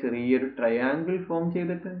ഒരു ചെറിയൊരു ട്രയാങ്കിൾ ഫോം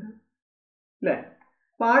ചെയ്തിട്ടുണ്ട് അല്ലെ?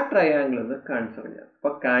 അപ്പൊ ആ ട്രയാങ്കിൾ ഒന്ന് കൺസിഡർ ചെയ്യാം.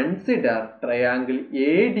 അപ്പൊ കൺസിഡർ ട്രയാങ്കിൾ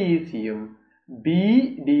എ ഡി സിയും ബി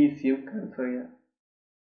ഡി സിയും കൺസിഡർ ചെയ്യാം.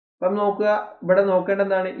 അപ്പം നോക്കുക, ഇവിടെ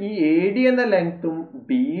നോക്കേണ്ടതാണ് ഈ എ ഡി എന്ന ലെങ്ത്തും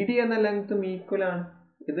ബി ഡി എന്ന ലെങ്ത്തും ഈക്വൽ ആണ്.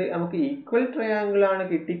 ഇത് നമുക്ക് ഈക്വൽ ട്രയാങ്കിൾ ആണ്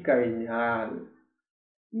കിട്ടിക്കഴിഞ്ഞാൽ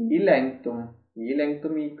ഈ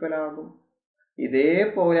ലെങ്ത്തും ഈക്വൽ ആകും.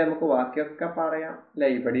 ഇതേപോലെ നമുക്ക് ബാക്കിയൊക്കെ പറയാം അല്ലെ?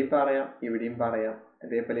 ഇവിടെയും പറയാം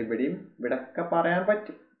അതേപോലെ ഇവിടെയൊക്കെ പറയാൻ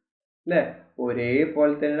പറ്റും അല്ലെ?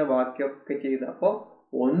 ഒരേപോലെ തന്നെ ബാക്കിയൊക്കെ ചെയ്ത്. അപ്പൊ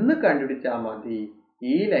ഒന്ന് കണ്ടുപിടിച്ചാൽ മതി.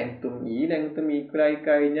 ഈ ലെങ്ത്തും ഈക്വൽ ആയി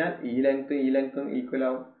കഴിഞ്ഞാൽ ഈ ലെങ്ത്തും ഈക്വൽ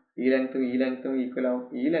ആവും. ഈ ലെങ്ത്തും ഈക്വൽ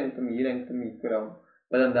ആവും.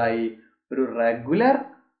 അപ്പൊ അതെന്തായി? ഒരു റെഗുലർ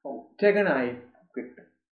ഒക്ടഗൺ ആയി കിട്ടും.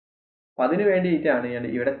 അപ്പൊ അതിനു വേണ്ടിയിട്ടാണ് ഞാൻ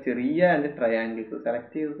ഇവിടെ ചെറിയ ട്രയാങ്കിൾസ്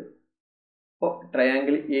സെലക്ട് ചെയ്തത്. അപ്പൊ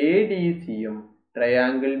ട്രയാങ്കിൾ എ ഡി സിയും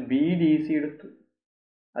ട്രയാങ്കിൾ ബി ഡി സി എടുത്തു.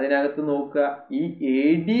 അതിനകത്ത് നോക്കുക, ഈ എ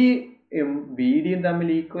ഡിയും ബി ഡിയും തമ്മിൽ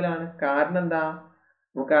ഈക്വൽ ആണ്. കാരണം എന്താ?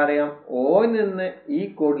 നമുക്കറിയാം ഓയിൽ നിന്ന് ഈ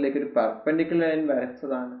കോഡിലേക്ക് ഒരു പെർപെൻഡിക്കുലർ ലൈൻ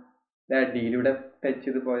വരച്ചതാണ്. ഡിയിലൂടെ ടച്ച്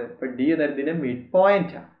ചെയ്ത് പോയത്. അപ്പൊ ഡി എന്നതിന്റെ മിഡ്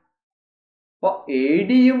പോയിന്റ് ആണ്. അപ്പൊ എ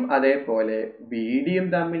ഡിയും അതേപോലെ ബി ഡിയും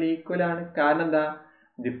തമ്മിൽ ഈക്വൽ ആണ്. കാരണം എന്താ?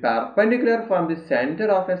 The perpendicular from the centre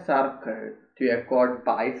of A circle to A code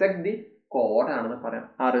bisect the code ആണെന്ന് പറയാം.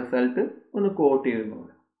 ആ റിസൾട്ട് ഒന്ന് കോട്ട് ചെയ്തു.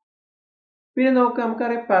 പിന്നെ നോക്കാം,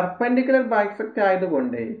 നമുക്കറിയാം പെർപെൻഡിക്കുലർ ബൈസെക്ട്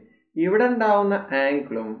ആയതുകൊണ്ട് ഇവിടെ ഉണ്ടാവുന്ന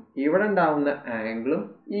ആംഗിളും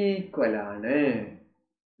ഈക്വൽ ആണ്.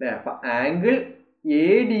 അപ്പൊ ആംഗിൾ എ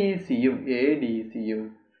ഡി സിയും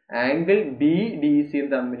ആംഗിൾ ബി ഡി സിയും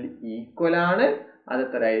തമ്മിൽ ഈക്വൽ ആണ്. അത്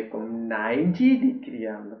എത്രയായിരിക്കും? 90 ഡിഗ്രി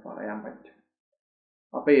ആണെന്ന് പറയാൻ പറ്റും.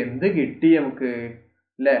 അപ്പൊ എന്ത് കിട്ടി നമുക്ക്?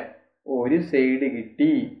 അല്ലെ, ഒരു സൈഡ്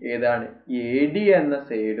കിട്ടി. ഏതാണ്? എ ഡി എന്ന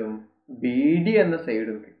സൈഡും ബി ഡി എന്ന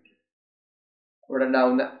സൈഡും കിട്ടി. ഇവിടെ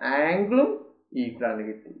ഉണ്ടാവുന്ന ആംഗിളും ഈക്വൽ ആണ്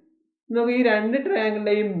കിട്ടി. നമുക്ക് ഈ രണ്ട്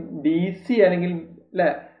ട്രയാങ്കിളിന്റെയും ഡി സി അല്ലെങ്കിൽ അല്ലെ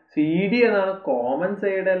സി ഡി എന്നാണ് കോമൺ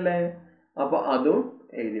സൈഡ് അല്ലേ? അപ്പൊ അതും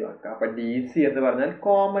എഴുതി വെക്കാം. അപ്പൊ ഡി സി എന്ന് പറഞ്ഞാൽ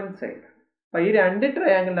കോമൺ സൈഡ്. അപ്പൊ ഈ രണ്ട്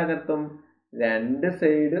ട്രയാങ്കിളിനകത്തും രണ്ട്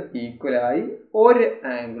സൈഡ് ഈക്വലായി, ഒരു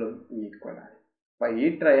ആംഗിളും ഈക്വലായി. അപ്പൊ ഈ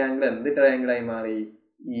ട്രയാങ്കിൾ എന്ത് ട്രയാങ്കിളായി മാറി?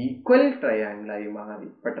 ഈക്വൽ ട്രയാങ്കിളായി മാറി.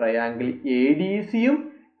 ഇപ്പൊ ട്രയാങ്കിൾ എ ഡി സിയും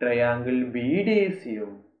ട്രയാങ്കിൾ ബി ഡി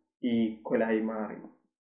സിയും ഈക്വലായി മാറി.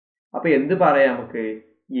 അപ്പൊ എന്ത് പറയാം നമുക്ക്?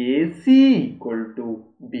 A C equal to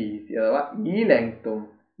B C, അഥവാ ഈ ലെങ്ത്തും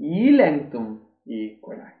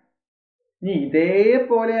ഈക്വലായി. ഇനി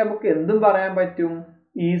ഇതേപോലെ നമുക്ക് എന്തും പറയാൻ പറ്റും.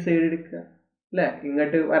 ഈ സൈഡ് എടുക്കുക അല്ലെ,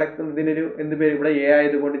 ഇങ്ങോട്ട് വരക്കുന്നതിനൊരു എന്ത് പേര്? ഇവിടെ എ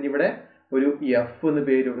ആയതുകൊണ്ട് ഇനി ഇവിടെ ഒരു എഫ് എന്ന്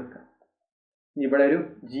പേര് കൊടുക്കുക. ഇനി ഇവിടെ ഒരു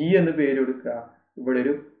ജി എന്ന് പേര് കൊടുക്കുക. ഇവിടെ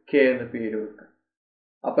ഒരു കെ എന്ന് പേര് കൊടുക്കുക.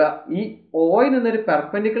 അപ്പൊ ഈ ഓയിൽ നിന്നൊരു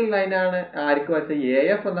പെർപെൻഡിക്കുലർ ലൈനാണ് ആർക്ക് വരച്ചത്? എ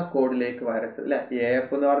എഫ് എന്ന കോഡിലേക്ക് വരച്ചത് അല്ലെ. എ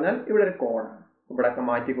എഫ് എന്ന് പറഞ്ഞാൽ ഇവിടെ ഒരു കോഡാണ്. ഇവിടെ ഒക്കെ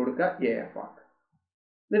മാറ്റി കൊടുക്കുക, എ എഫ് ആക്കുക.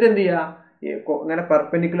 എന്നിട്ട് എന്ത് ചെയ്യുക? ഇങ്ങനെ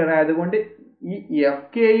പെർപെൻഡിക്കുലർ ആയതുകൊണ്ട് ഈ എഫ്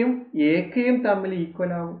കെയും എ കെയും തമ്മിൽ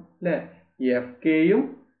ഈക്വൽ ആവും അല്ലെ. എഫ് കെയും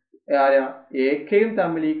എ കെയും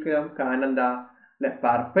തമ്മിൽ ഈക്വൽ ആവും. കാരണം എന്താ? അല്ലെ,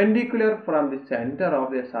 perpendicular from the centre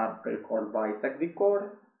of the circle code bisect the code.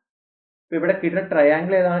 ഇപ്പൊ ഇവിടെ കിട്ടുന്ന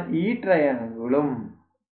ട്രയാങ്കിൾ ഏതാണ്? ഈ ട്രയാങ്കിളും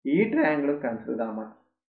കൺസിഡർ ചെയ്താൽ മതി.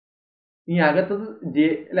 ഈ അകത്തത്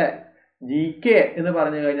ജി കെ എന്ന്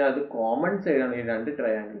പറഞ്ഞു കഴിഞ്ഞാൽ അത് കോമൺ സൈഡ് ആണ് ഈ രണ്ട്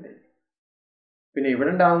ട്രയാങ്കിളിന്റെ. പിന്നെ ഇവിടെ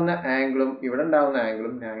ഉണ്ടാവുന്ന ആംഗിളും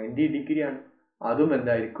 90 ഡിഗ്രി ആണ്. അതും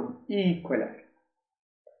എന്തായിരിക്കും? ഈക്വൽ ആയിരിക്കും.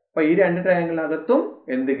 അപ്പൊ ഈ രണ്ട് ട്രയാങ്കിളിനകത്തും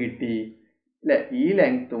എന്ത് കിട്ടി? അല്ലെ, ഈ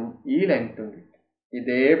ലെങ്ത്തും കിട്ടി.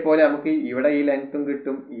 ഇതേപോലെ നമുക്ക് ഇവിടെ ഈ ലെങ്ത്തും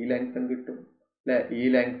കിട്ടും അല്ലെ. ഈ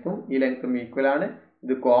ലെങ്ത്തും ഈക്വൽ ആണ്.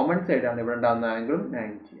 ഇത് കോമൺ സൈഡ് ആണ്. ഇവിടെ ഉണ്ടാവുന്ന ആംഗിളും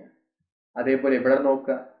 90 ആണ്. അതേപോലെ ഇവിടെ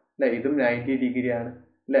നോക്കുക അല്ലെ, ഇതും 90 ഡിഗ്രി ആണ്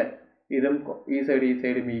അല്ലെ. ഇതും ഈ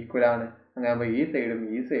സൈഡും ഈക്വൽ ആണ്. അങ്ങനെ ഈ സൈഡും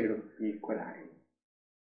ഈക്വൽ ആയി.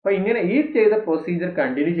 അപ്പൊ ഇങ്ങനെ ഈ ചെയ്ത പ്രൊസീജിയർ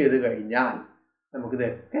കണ്ടിന്യൂ ചെയ്ത് കഴിഞ്ഞാൽ നമുക്ക്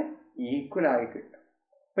ഇതൊക്കെ ഈക്വൽ ആയി കിട്ടും.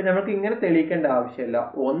 അപ്പൊ നമുക്ക് ഇങ്ങനെ തെളിയിക്കേണ്ട ആവശ്യമില്ല.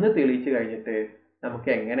 ഒന്ന് തെളിയിച്ചു കഴിഞ്ഞിട്ട് നമുക്ക്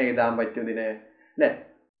എങ്ങനെ എഴുതാൻ പറ്റും ഇതിനെ അല്ലെ.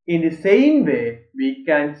 In the same way, we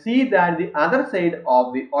can see that the other side of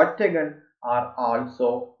the octagon are also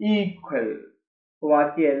equal.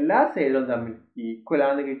 ബാക്കി എല്ലാ സൈഡുകളും തമ്മിൽ ഈക്വൽ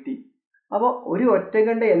ആണ് കിട്ടി. അപ്പൊ ഒരു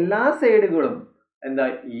ഒറ്റകന്റെ എല്ലാ സൈഡുകളും എന്താ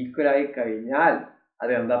ഈക്വൽ ആയി കഴിഞ്ഞാൽ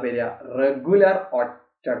അത് എന്താ പേര്? Regular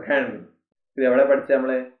octagon. ഇത് എവിടെ പഠിച്ച?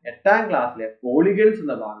 നമ്മള് 8ാം ക്ലാസ്സിലെ പോളിഗൺസ്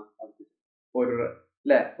എന്ന ഭാഗം പഠിച്ചു.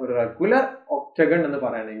 ഒരു റെഗുലർ ഒക്ടഗൺ എന്ന്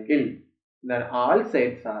പറയണമെങ്കിൽ എന്താണ്? ആൾ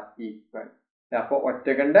സൈഡ്സ് ആർ ഈക്വൽ. അപ്പൊ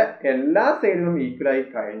ഒറ്റകന്റെ എല്ലാ സൈഡിലും ഈക്വൽ ആയി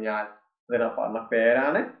കഴിഞ്ഞാൽ അതിനെ പറഞ്ഞ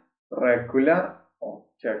പേരാണ് റെഗുലർ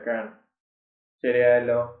ഒക്ടഗൺ.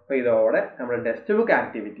 ശരിയായല്ലോ. അപ്പൊ ഇതോടെ നമ്മുടെ ടെക്സ്റ്റ് ബുക്ക്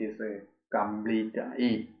ആക്ടിവിറ്റീസ് കംപ്ലീറ്റ്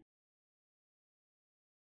ആയി.